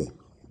highway.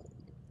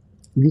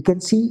 We can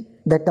see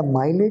that the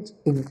mileage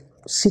in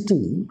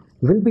city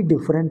will be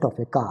different of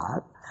a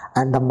car,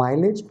 and the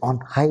mileage on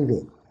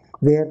highway,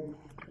 where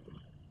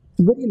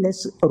very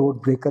less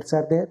road breakers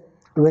are there,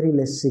 very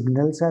less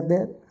signals are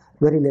there,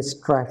 very less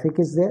traffic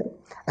is there,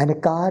 and a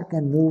car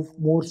can move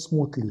more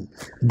smoothly.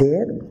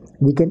 There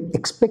we can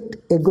expect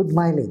a good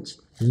mileage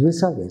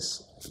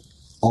vis-a-vis,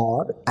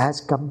 or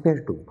as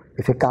compared to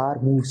if a car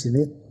moves in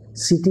a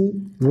city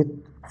with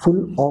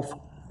full of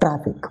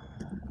traffic.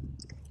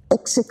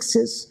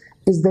 X-axis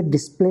is the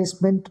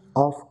displacement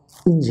of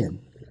engine.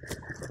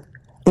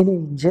 In an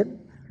engine,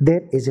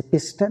 there is a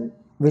piston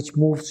which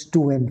moves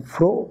to and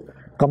fro.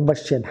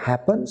 Combustion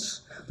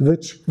happens,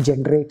 which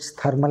generates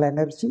thermal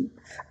energy,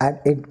 and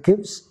it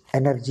gives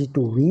energy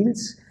to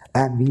wheels,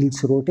 and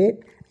wheels rotate,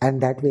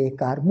 and that way a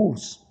car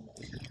moves.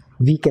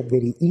 We can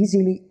very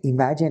easily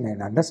imagine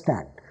and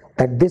understand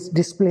that this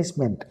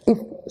displacement, if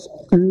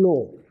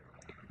low,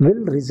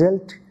 will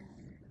result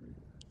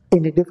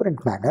in a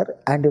different manner,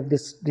 and if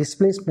this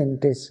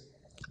displacement is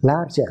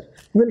larger,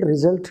 will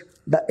result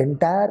the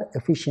entire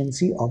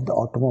efficiency of the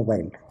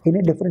automobile in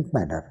a different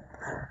manner.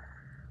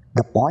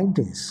 The point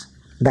is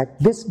that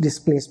this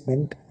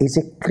displacement is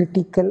a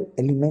critical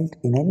element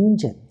in an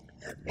engine.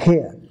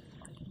 Here,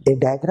 a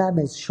diagram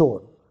is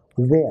shown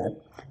where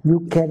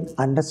you can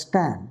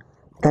understand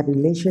the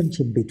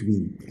relationship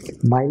between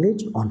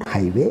mileage on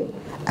highway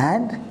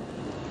and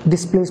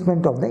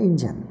displacement of the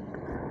engine.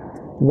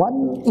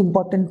 One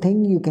important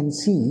thing you can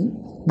see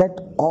that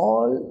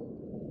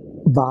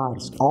all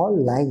bars,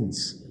 all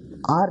lines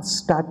are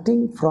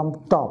starting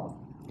from top,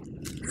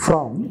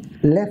 from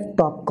left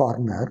top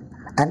corner,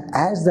 and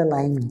as the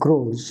line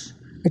grows,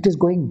 it is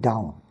going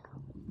down.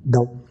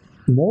 The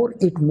more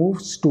it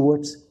moves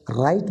towards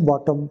right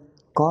bottom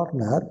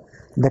corner,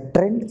 the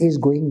trend is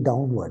going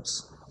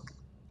downwards.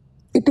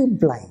 It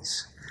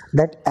implies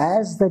that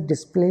as the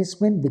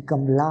displacement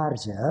becomes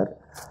larger,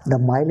 the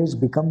mileage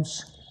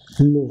becomes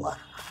lower,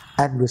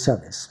 and vice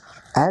versa.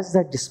 As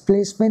the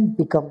displacement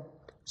becomes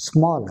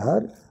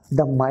smaller,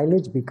 the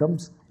mileage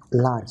becomes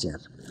larger.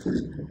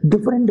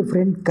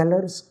 Different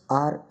colors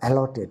are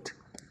allotted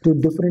to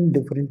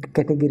different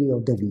category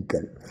of the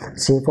vehicle.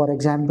 Say for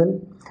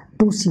example,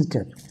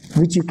 two-seater,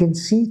 which you can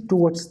see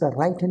towards the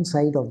right hand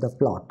side of the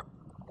plot.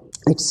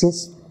 It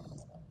says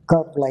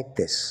curve like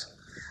this,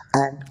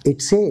 and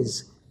it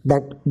says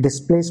that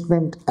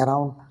displacement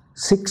around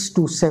 6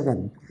 to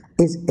 7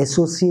 is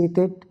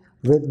associated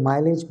with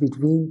mileage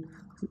between,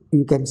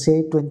 you can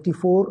say,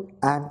 24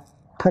 and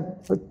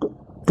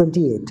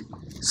 28,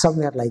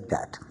 somewhere like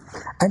that.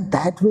 And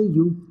that way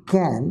you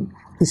can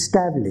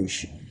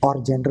establish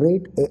or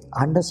generate a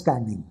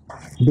understanding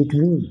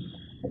between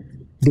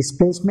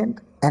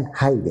displacement and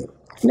highway.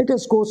 Let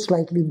us go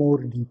slightly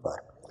more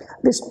deeper.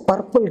 This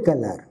purple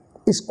color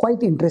is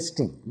quite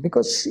interesting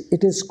because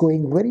it is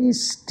going very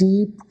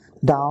steep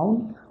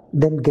down,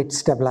 then get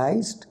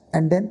stabilized,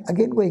 and then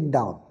again going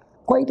down.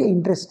 Quite an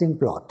interesting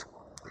plot.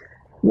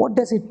 What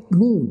does it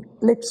mean?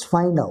 Let's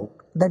find out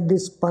that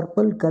this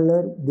purple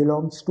color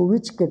belongs to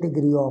which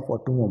category of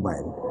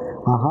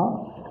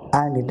automobile?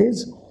 And it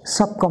is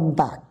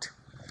subcompact.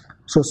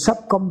 So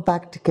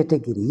subcompact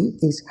category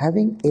is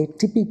having a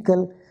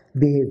typical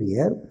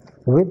behavior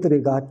with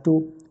regard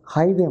to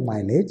highway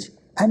mileage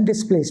and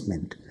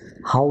displacement.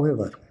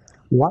 However,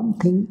 one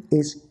thing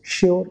is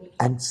sure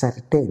and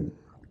certain,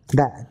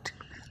 that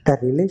the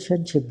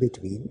relationship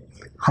between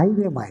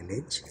highway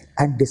mileage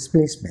and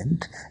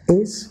displacement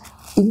is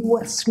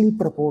inversely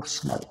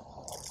proportional.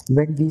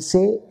 When we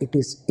say it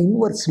is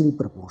inversely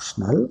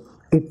proportional,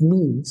 it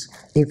means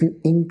if you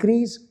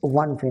increase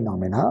one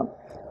phenomena,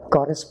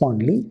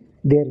 correspondingly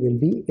there will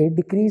be a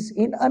decrease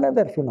in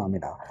another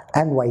phenomena,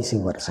 and vice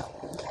versa.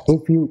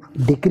 If you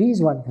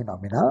decrease one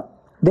phenomena,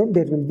 then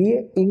there will be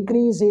an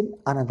increase in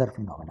another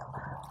phenomena.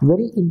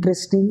 Very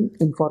interesting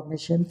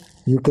information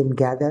you can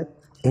gather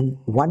in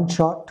one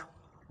shot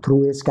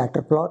through a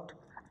scatter plot,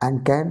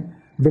 and can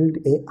build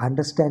a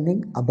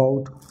understanding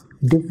about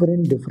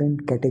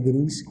different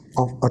categories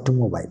of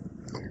automobile.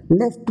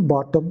 Left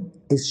bottom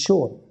is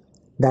shown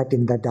that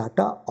in the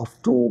data of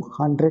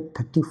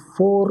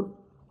 234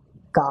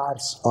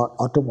 cars or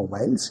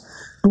automobiles,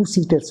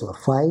 two-seaters were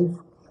 5,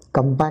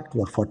 compact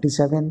were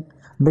 47,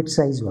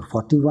 mid-size were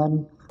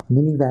 41,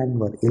 minivan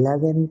were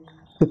 11,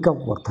 pickup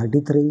were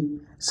 33,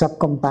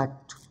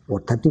 subcompact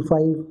were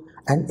 35,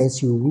 and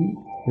SUV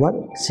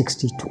were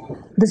 62.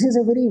 This is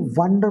a very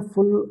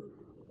wonderful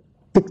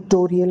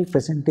pictorial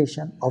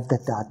presentation of the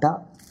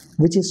data,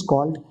 which is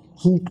called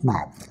heat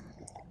map.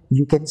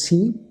 You can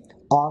see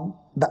on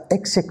the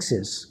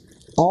x-axis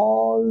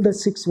all the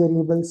 6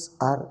 variables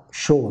are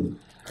shown,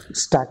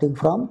 starting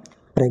from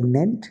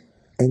pregnant,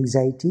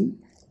 anxiety,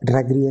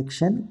 drug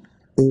reaction,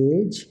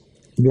 age,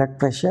 blood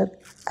pressure,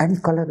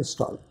 and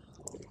cholesterol.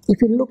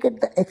 If you look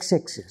at the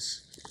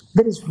x-axis,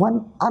 there is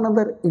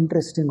another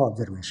interesting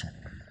observation,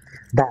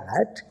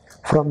 that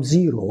from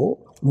 0,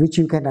 which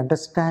you can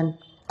understand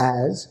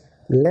as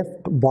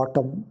left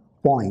bottom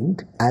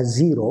point as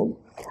 0,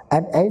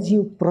 and as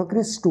you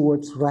progress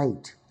towards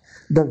right,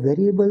 the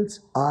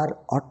variables are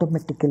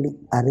automatically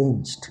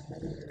arranged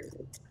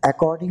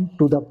according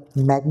to the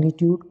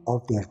magnitude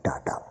of their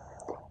data.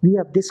 We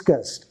have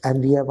discussed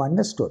and we have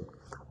understood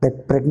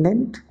that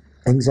pregnant,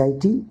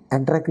 anxiety,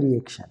 and drug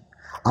reaction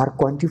are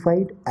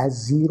quantified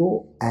as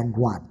 0 and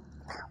 1,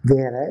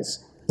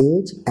 whereas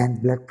age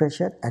and blood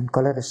pressure and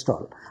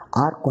cholesterol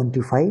are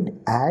quantified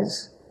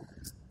as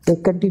a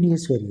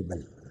continuous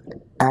variable,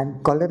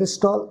 and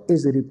cholesterol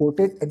is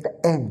reported at the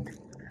end,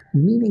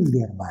 meaning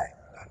thereby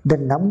the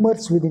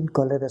numbers within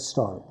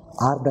cholesterol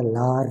are the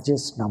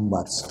largest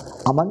numbers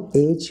among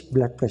age,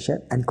 blood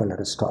pressure, and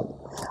cholesterol.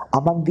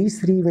 Among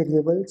these 3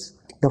 variables,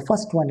 the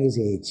first one is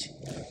age.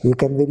 You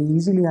can very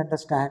easily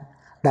understand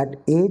that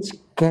age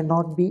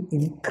cannot be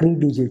in 3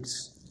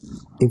 digits.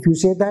 If you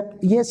say that,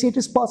 yes, it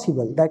is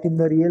possible that in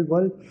the real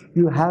world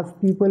you have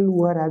people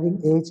who are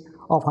having age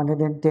of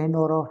 110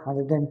 or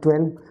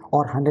 112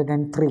 or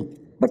 103,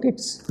 but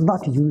it's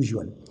not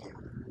usual.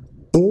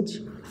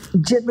 Age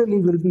generally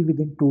will be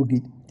within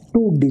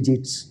 2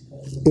 digits,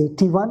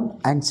 81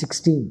 and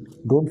 16.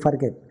 Don't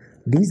forget,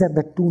 these are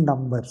the 2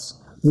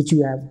 numbers which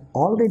you have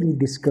already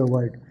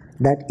discovered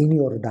that in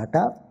your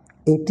data,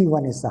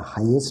 81 is the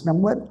highest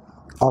number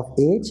of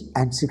age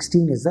and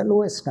 16 is the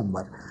lowest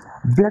number.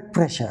 Blood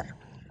pressure.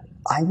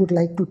 I would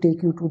like to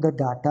take you to the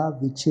data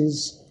which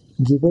is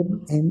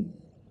given in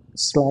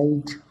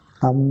slide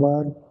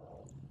number.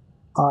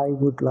 I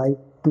would like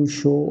to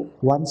show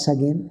once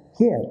again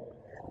here.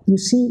 You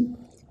see,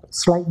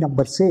 Slide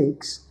number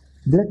 6,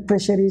 blood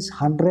pressure is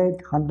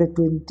 100,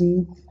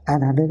 120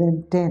 and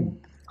 110,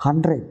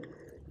 100.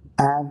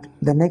 And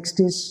the next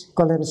is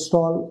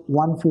cholesterol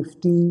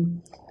 150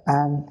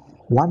 and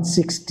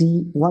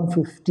 160,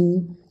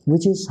 150,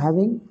 which is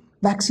having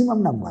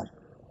maximum number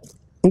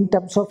in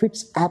terms of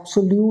its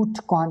absolute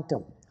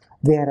quantum,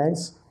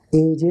 whereas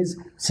age is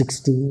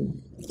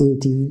 16,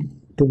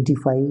 18,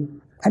 25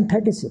 and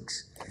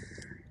 36.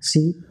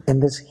 See, in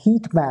this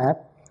heat map,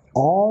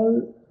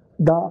 all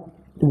the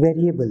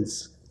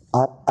variables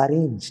are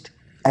arranged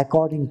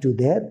according to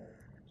their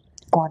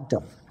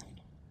quantum.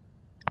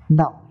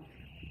 Now,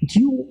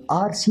 you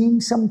are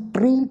seeing some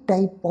tree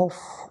type of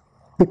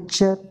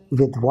picture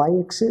with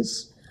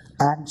y-axis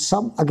and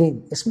some,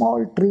 again, a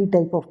small tree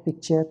type of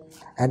picture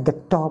at the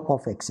top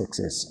of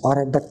x-axis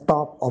or at the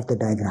top of the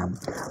diagram.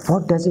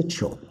 What does it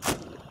show?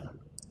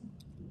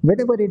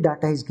 Whenever a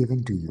data is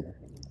given to you,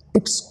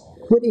 it's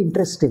very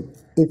interesting.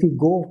 If you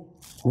go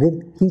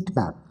with heat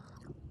map,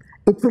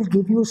 it will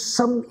give you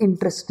some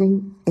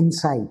interesting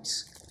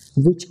insights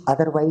which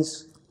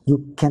otherwise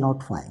you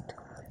cannot find.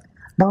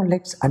 Now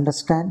let's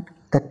understand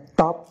the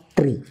top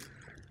tree.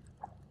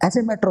 As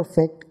a matter of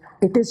fact,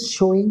 it is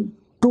showing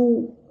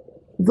two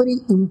very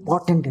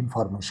important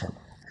information.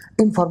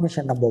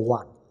 Information number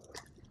 1,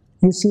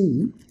 you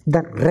see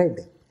the red,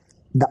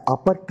 the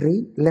upper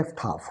tree left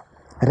half,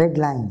 red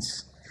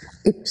lines.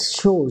 It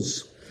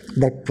shows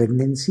that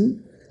pregnancy,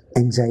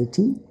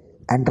 anxiety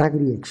and drug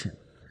reaction,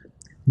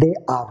 they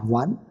are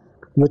one,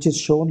 which is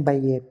shown by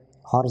a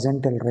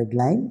horizontal red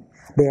line.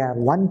 They are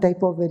one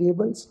type of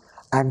variables,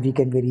 and we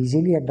can very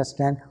easily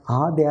understand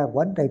how they are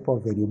one type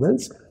of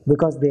variables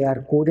because they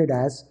are coded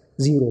as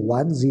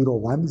 01,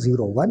 01,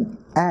 01,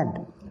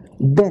 and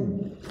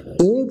then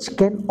age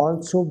can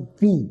also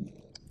be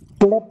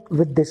clubbed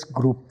with this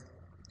group.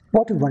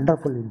 What a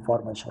wonderful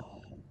information.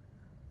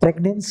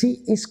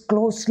 Pregnancy is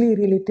closely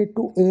related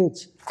to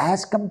age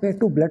as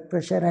compared to blood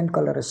pressure and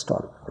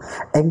cholesterol.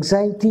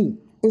 Anxiety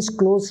is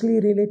closely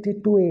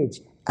related to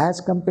age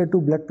as compared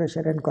to blood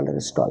pressure and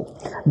cholesterol.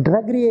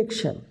 Drug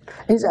reaction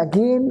is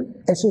again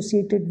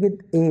associated with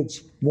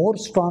age more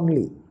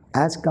strongly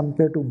as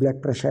compared to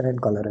blood pressure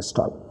and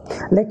cholesterol.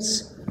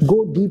 Let's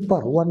go deeper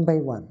one by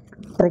one.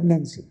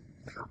 Pregnancy.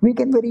 We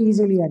can very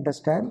easily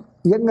understand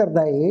younger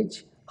the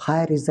age,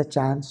 higher is the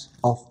chance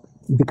of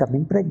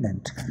becoming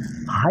pregnant.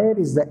 Higher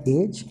is the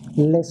age,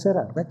 lesser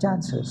are the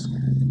chances.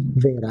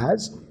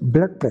 Whereas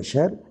blood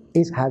pressure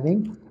is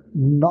having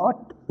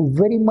not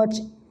very much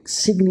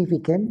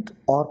significant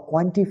or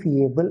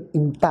quantifiable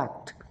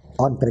impact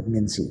on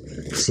pregnancy.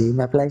 Same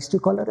applies to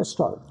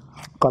cholesterol.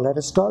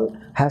 Cholesterol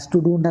has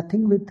to do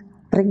nothing with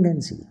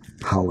pregnancy.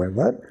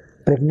 However,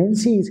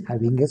 pregnancy is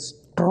having a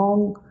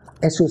strong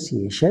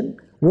association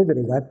with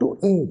regard to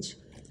age.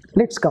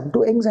 Let's come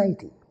to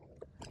anxiety.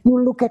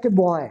 You look at a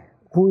boy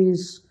who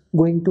is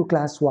going to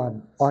class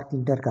 1 or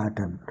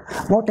kindergarten.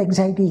 What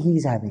anxiety he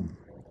is having?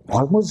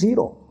 Almost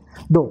zero.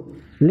 Though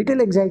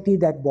little anxiety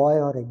that boy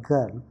or a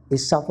girl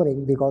is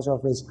suffering because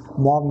of his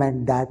mom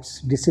and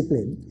dad's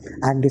discipline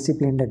and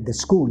discipline at the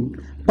school,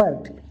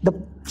 but the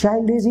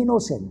child is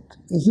innocent.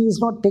 He is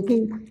not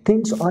taking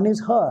things on his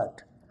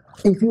heart.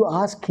 If you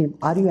ask him,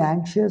 are you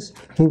anxious?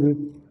 He will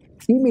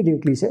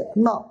immediately say,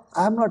 no,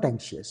 I am not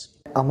anxious.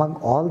 Among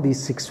all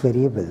these 6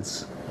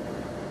 variables,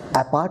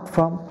 apart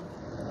from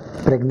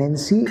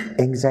pregnancy,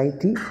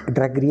 anxiety,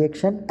 drug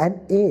reaction and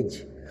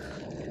age,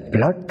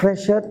 blood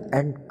pressure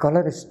and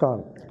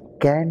cholesterol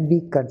can be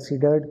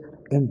considered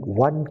in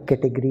one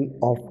category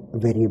of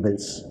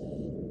variables.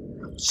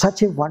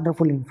 Such a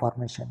wonderful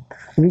information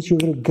which you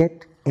will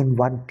get in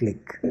one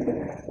click.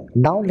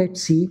 Now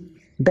let's see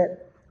the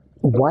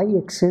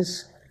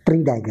y-axis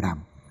tree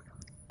diagram.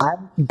 I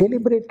am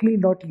deliberately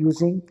not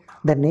using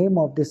the name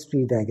of this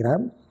tree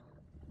diagram,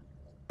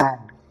 and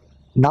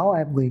now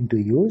I am going to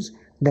use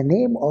the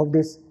name of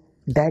this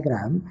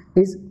diagram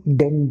is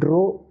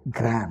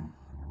dendrogram.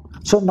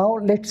 So now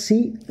let's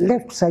see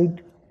left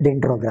side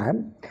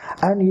dendrogram,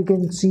 and you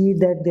can see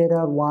that there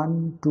are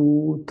 1,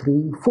 2,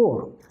 3,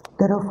 4.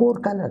 There are 4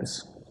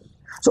 colors.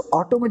 So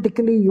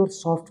automatically your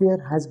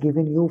software has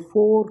given you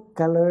 4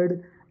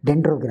 colored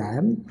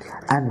dendrogram,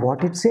 and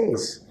what it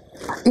says?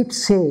 It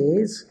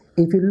says,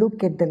 if you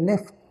look at the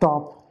left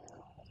top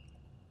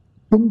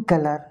pink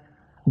color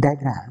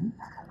diagram,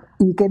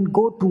 you can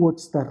go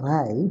towards the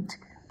right.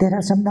 There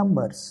are some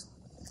numbers.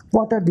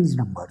 What are these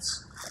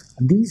numbers?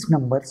 These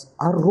numbers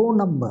are row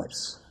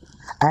numbers,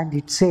 and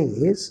it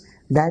says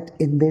that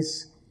in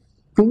this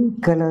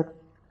pink color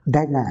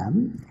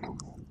diagram,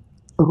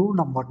 row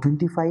number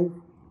 25,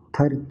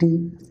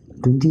 30,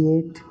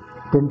 28,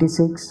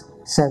 26,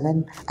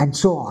 7 and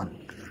so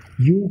on.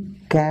 You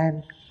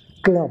can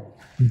club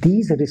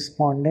these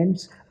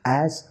respondents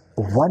as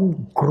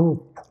one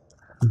group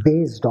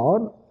based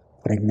on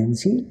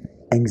pregnancy,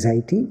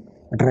 anxiety,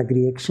 drug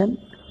reaction,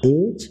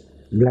 age,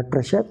 blood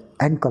pressure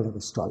and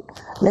cholesterol.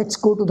 Let's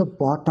go to the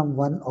bottom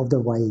one of the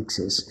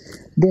y-axis.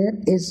 There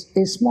is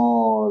a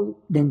small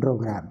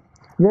dendrogram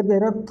where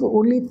there are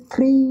only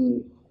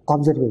 3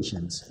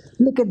 observations.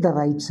 Look at the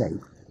right side.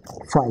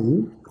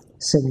 5,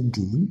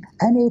 17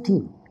 and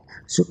 18.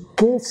 So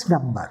case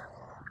number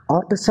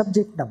or the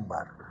subject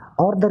number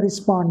or the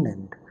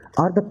respondent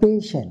or the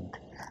patient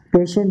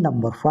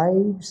number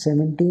 5,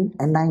 17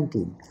 and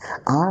 19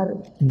 are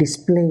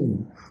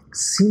displaying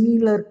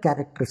similar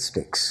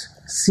characteristics,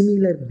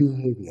 similar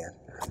behavior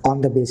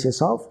on the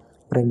basis of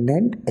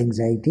pregnant,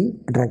 anxiety,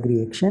 drug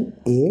reaction,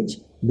 age,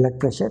 blood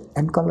pressure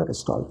and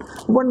cholesterol.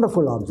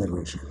 Wonderful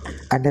observation.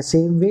 And the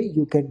same way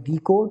you can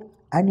decode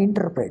and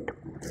interpret.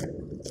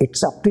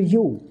 It's up to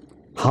you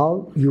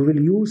how you will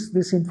use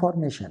this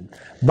information.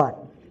 But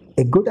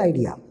a good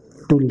idea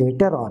to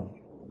later on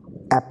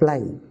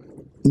apply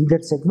either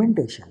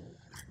segmentation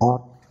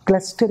or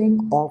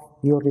clustering of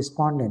your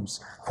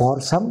respondents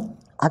for some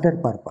other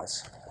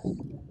purpose.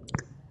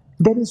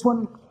 There is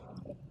one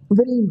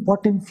very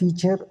important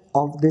feature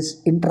of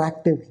this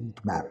interactive heat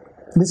map.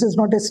 This is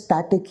not a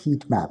static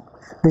heat map.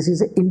 This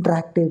is an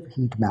interactive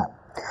heat map.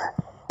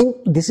 If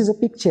this is a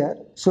picture,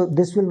 so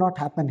this will not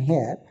happen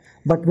here,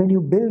 but when you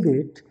build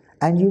it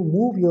and you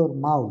move your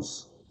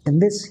mouse in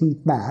this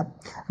heat map,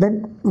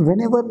 then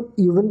whenever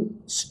you will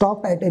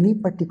stop at any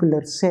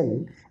particular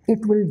cell,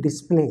 it will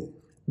display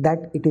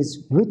that it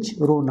is which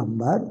row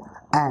number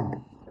and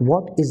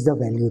what is the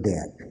value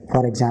there.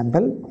 For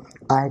example,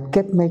 I had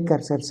kept my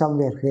cursor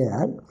somewhere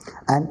here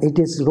and it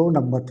is row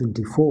number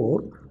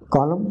 24,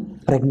 column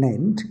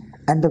pregnant,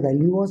 and the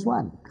value was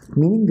 1,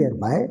 meaning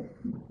thereby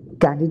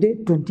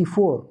candidate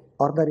 24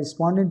 or the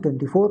respondent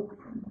 24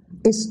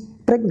 is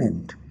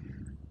pregnant.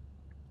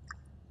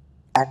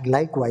 And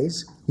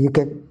likewise, you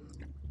can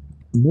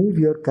move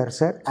your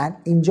cursor and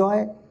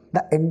enjoy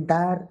the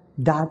entire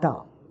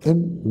data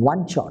in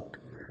one shot.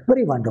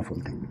 Very wonderful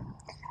thing.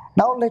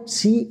 Now let's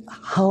see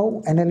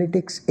how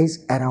analytics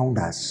is around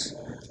us,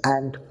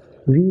 and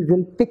we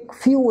will pick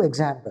few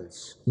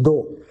examples,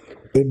 though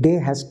a day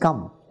has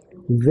come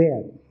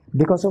where,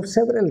 because of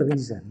several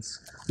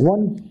reasons,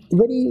 one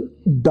very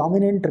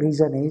dominant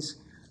reason is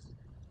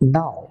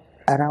now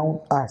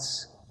around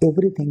us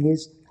everything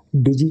is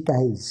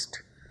digitized,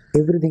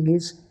 everything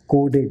is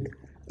coded,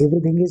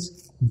 everything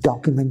is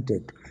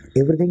documented,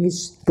 everything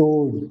is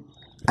stored,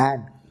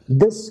 and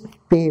this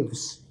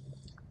paves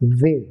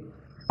way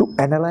to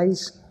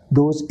analyze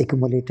those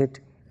accumulated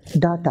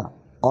data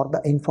or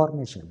the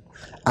information.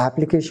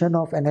 Application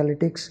of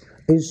analytics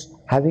is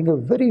having a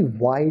very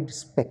wide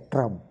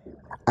spectrum,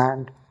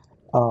 and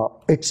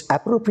it's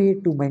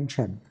appropriate to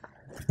mention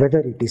whether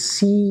it is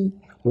sea,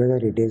 whether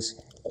it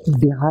is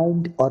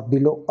behind or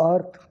below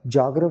earth,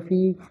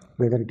 geography,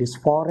 whether it is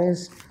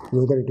forest,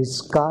 whether it is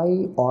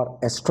sky or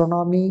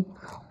astronomy,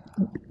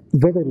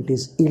 whether it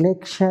is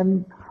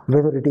election,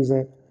 whether it is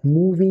a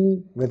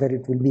movie, whether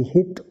it will be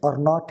hit or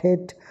not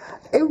hit.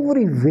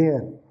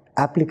 Everywhere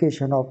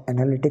application of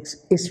analytics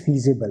is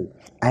feasible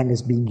and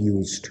is being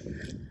used.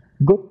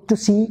 Good to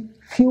see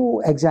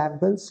few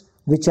examples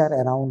which are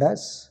around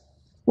us.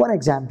 One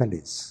example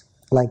is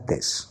like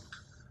this.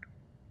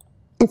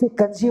 If a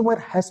consumer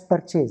has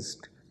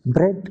purchased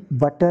bread,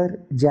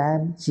 butter,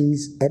 jam,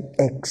 cheese and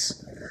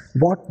eggs,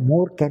 what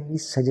more can be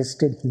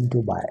suggested him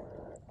to buy?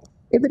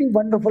 A very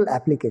wonderful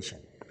application.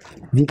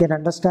 We can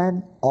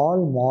understand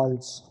all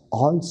malls,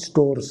 all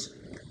stores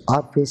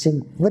are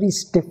facing very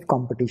stiff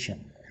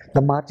competition.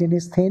 The margin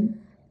is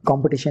thin,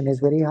 competition is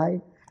very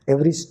high,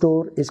 every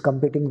store is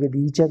competing with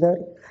each other,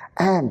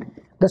 and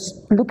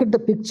look at the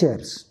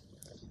pictures.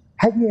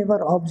 Have you ever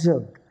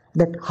observed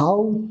that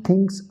how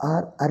things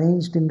are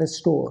arranged in the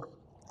store?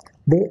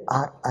 They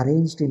are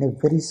arranged in a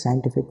very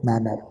scientific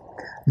manner.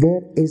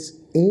 There is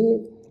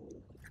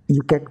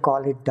you can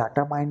call it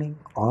data mining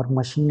or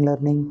machine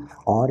learning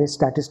or a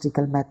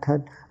statistical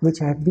method which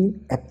had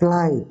been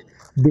applied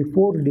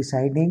before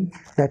deciding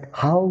that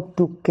how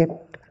to keep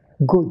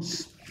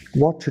goods,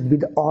 what should be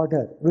the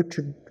order,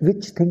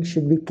 which things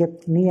should be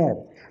kept near,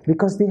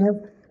 because they have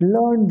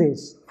learned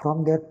this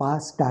from their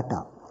past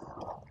data.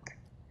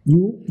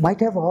 You might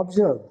have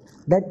observed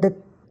that the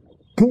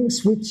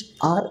things which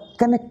are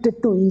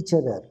connected to each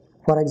other,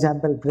 for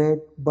example bread,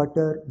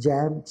 butter,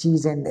 jam,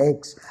 cheese and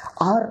eggs,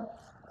 are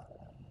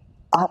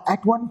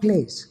at one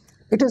place.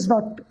 It is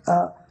not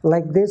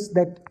like this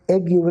that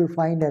egg you will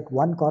find at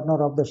one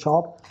corner of the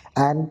shop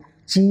and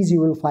cheese you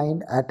will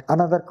find at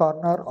another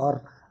corner,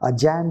 or a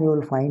jam you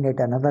will find at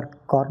another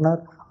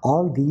corner.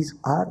 All these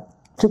are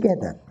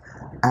together,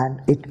 and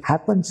it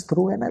happens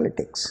through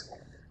analytics.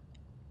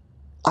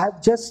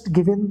 I've just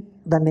given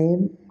the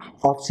name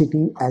of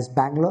city as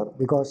Bangalore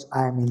because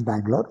I am in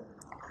Bangalore,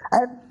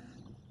 and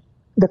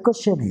the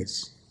question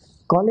is,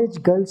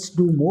 college girls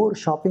do more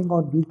shopping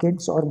on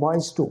weekends or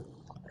boys do?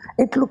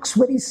 It looks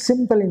very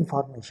simple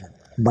information,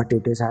 but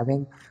it is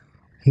having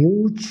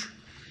huge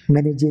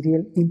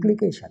managerial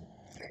implication.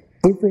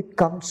 If it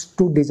comes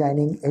to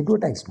designing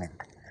advertisement,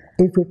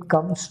 if it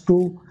comes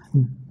to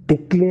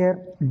declare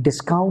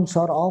discounts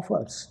or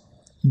offers,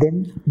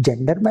 then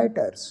gender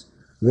matters.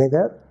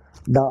 Whether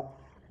the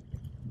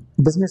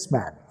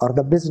businessman or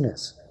the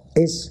business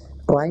is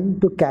trying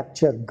to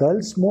capture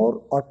girls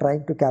more or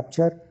trying to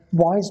capture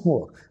boys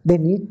more, they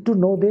need to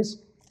know this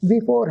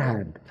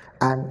beforehand.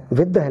 And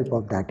with the help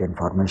of that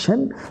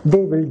information,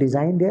 they will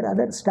design their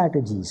other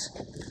strategies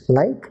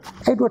like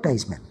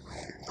advertisement.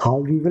 How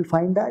we will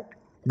find that?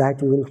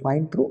 That we will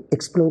find through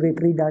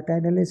exploratory data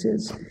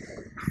analysis.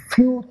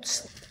 Few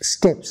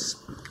steps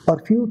or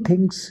few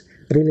things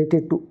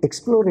related to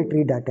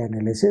exploratory data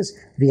analysis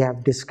we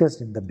have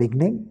discussed in the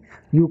beginning.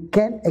 You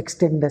can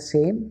extend the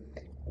same,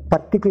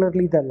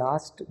 particularly the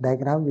last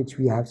diagram which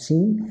we have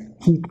seen,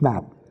 heat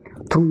map.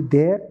 Through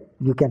there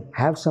you can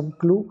have some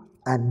clue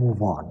and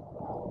move on.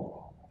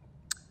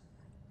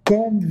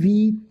 Can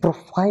we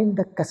profile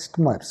the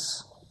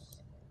customers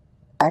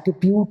at a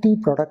beauty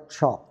product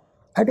shop?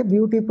 At a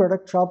beauty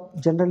product shop,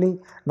 generally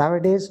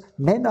nowadays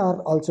men are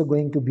also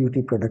going to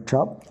beauty product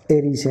shop,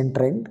 a recent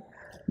trend,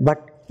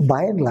 but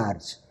by and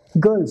large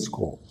girls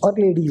go or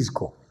ladies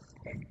go.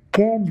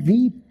 Can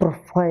we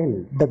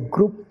profile the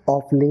group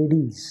of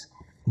ladies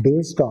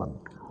based on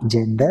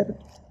gender,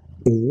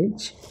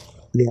 age,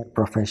 their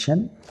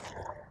profession,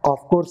 of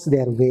course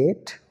their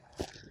weight,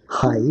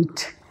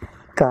 height,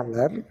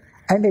 color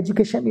and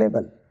education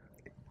level?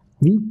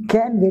 We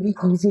can very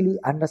easily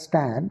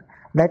understand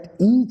that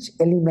each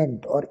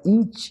element or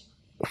each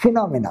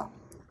phenomena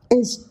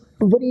is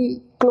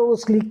very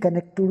closely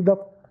connected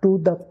to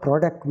the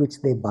product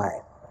which they buy.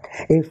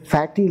 A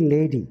fatty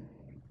lady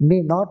may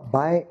not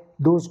buy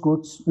those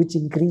goods which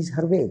increase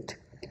her weight.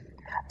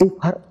 If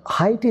her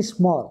height is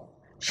small,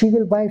 she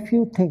will buy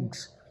few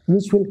things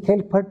which will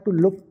help her to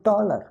look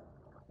taller.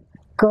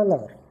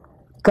 Color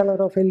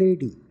of a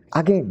lady,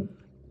 again,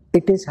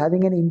 it is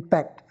having an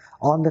impact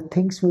on the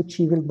things which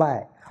she will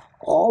buy.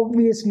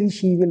 Obviously,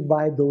 she will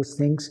buy those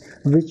things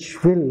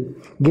which will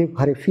give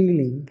her a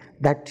feeling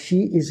that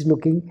she is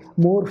looking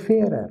more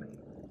fairer.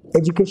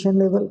 Education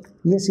level,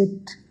 yes,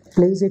 it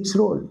plays its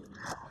role.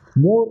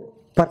 More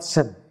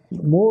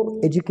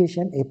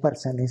education a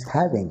person is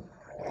having,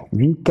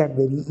 we can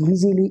very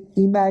easily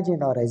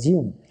imagine or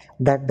assume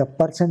that the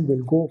person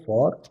will go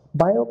for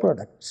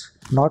bioproducts,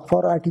 not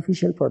for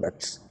artificial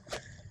products.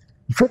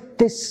 With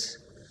this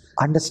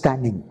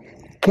understanding,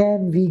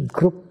 can we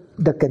group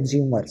the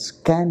consumers?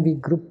 Can we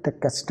group the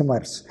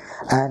customers?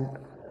 And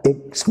a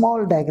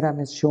small diagram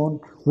is shown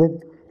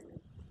with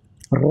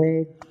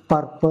red,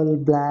 purple,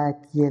 black,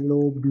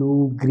 yellow,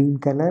 blue, green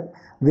color,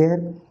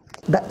 where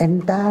the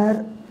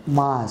entire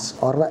mass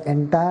or the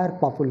entire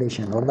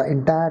population or the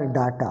entire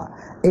data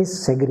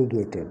is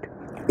segregated,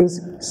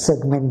 is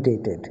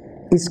segmented,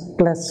 is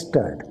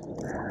clustered.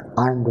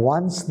 And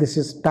once this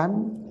is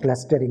done,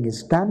 clustering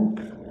is done,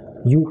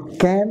 you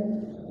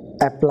can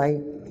apply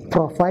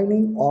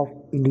profiling of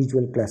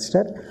individual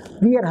cluster.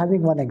 We are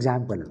having one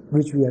example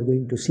which we are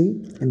going to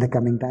see in the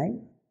coming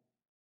time.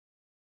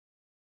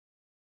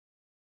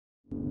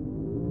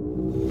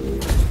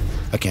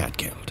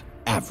 Acadgild.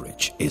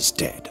 Average is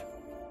dead.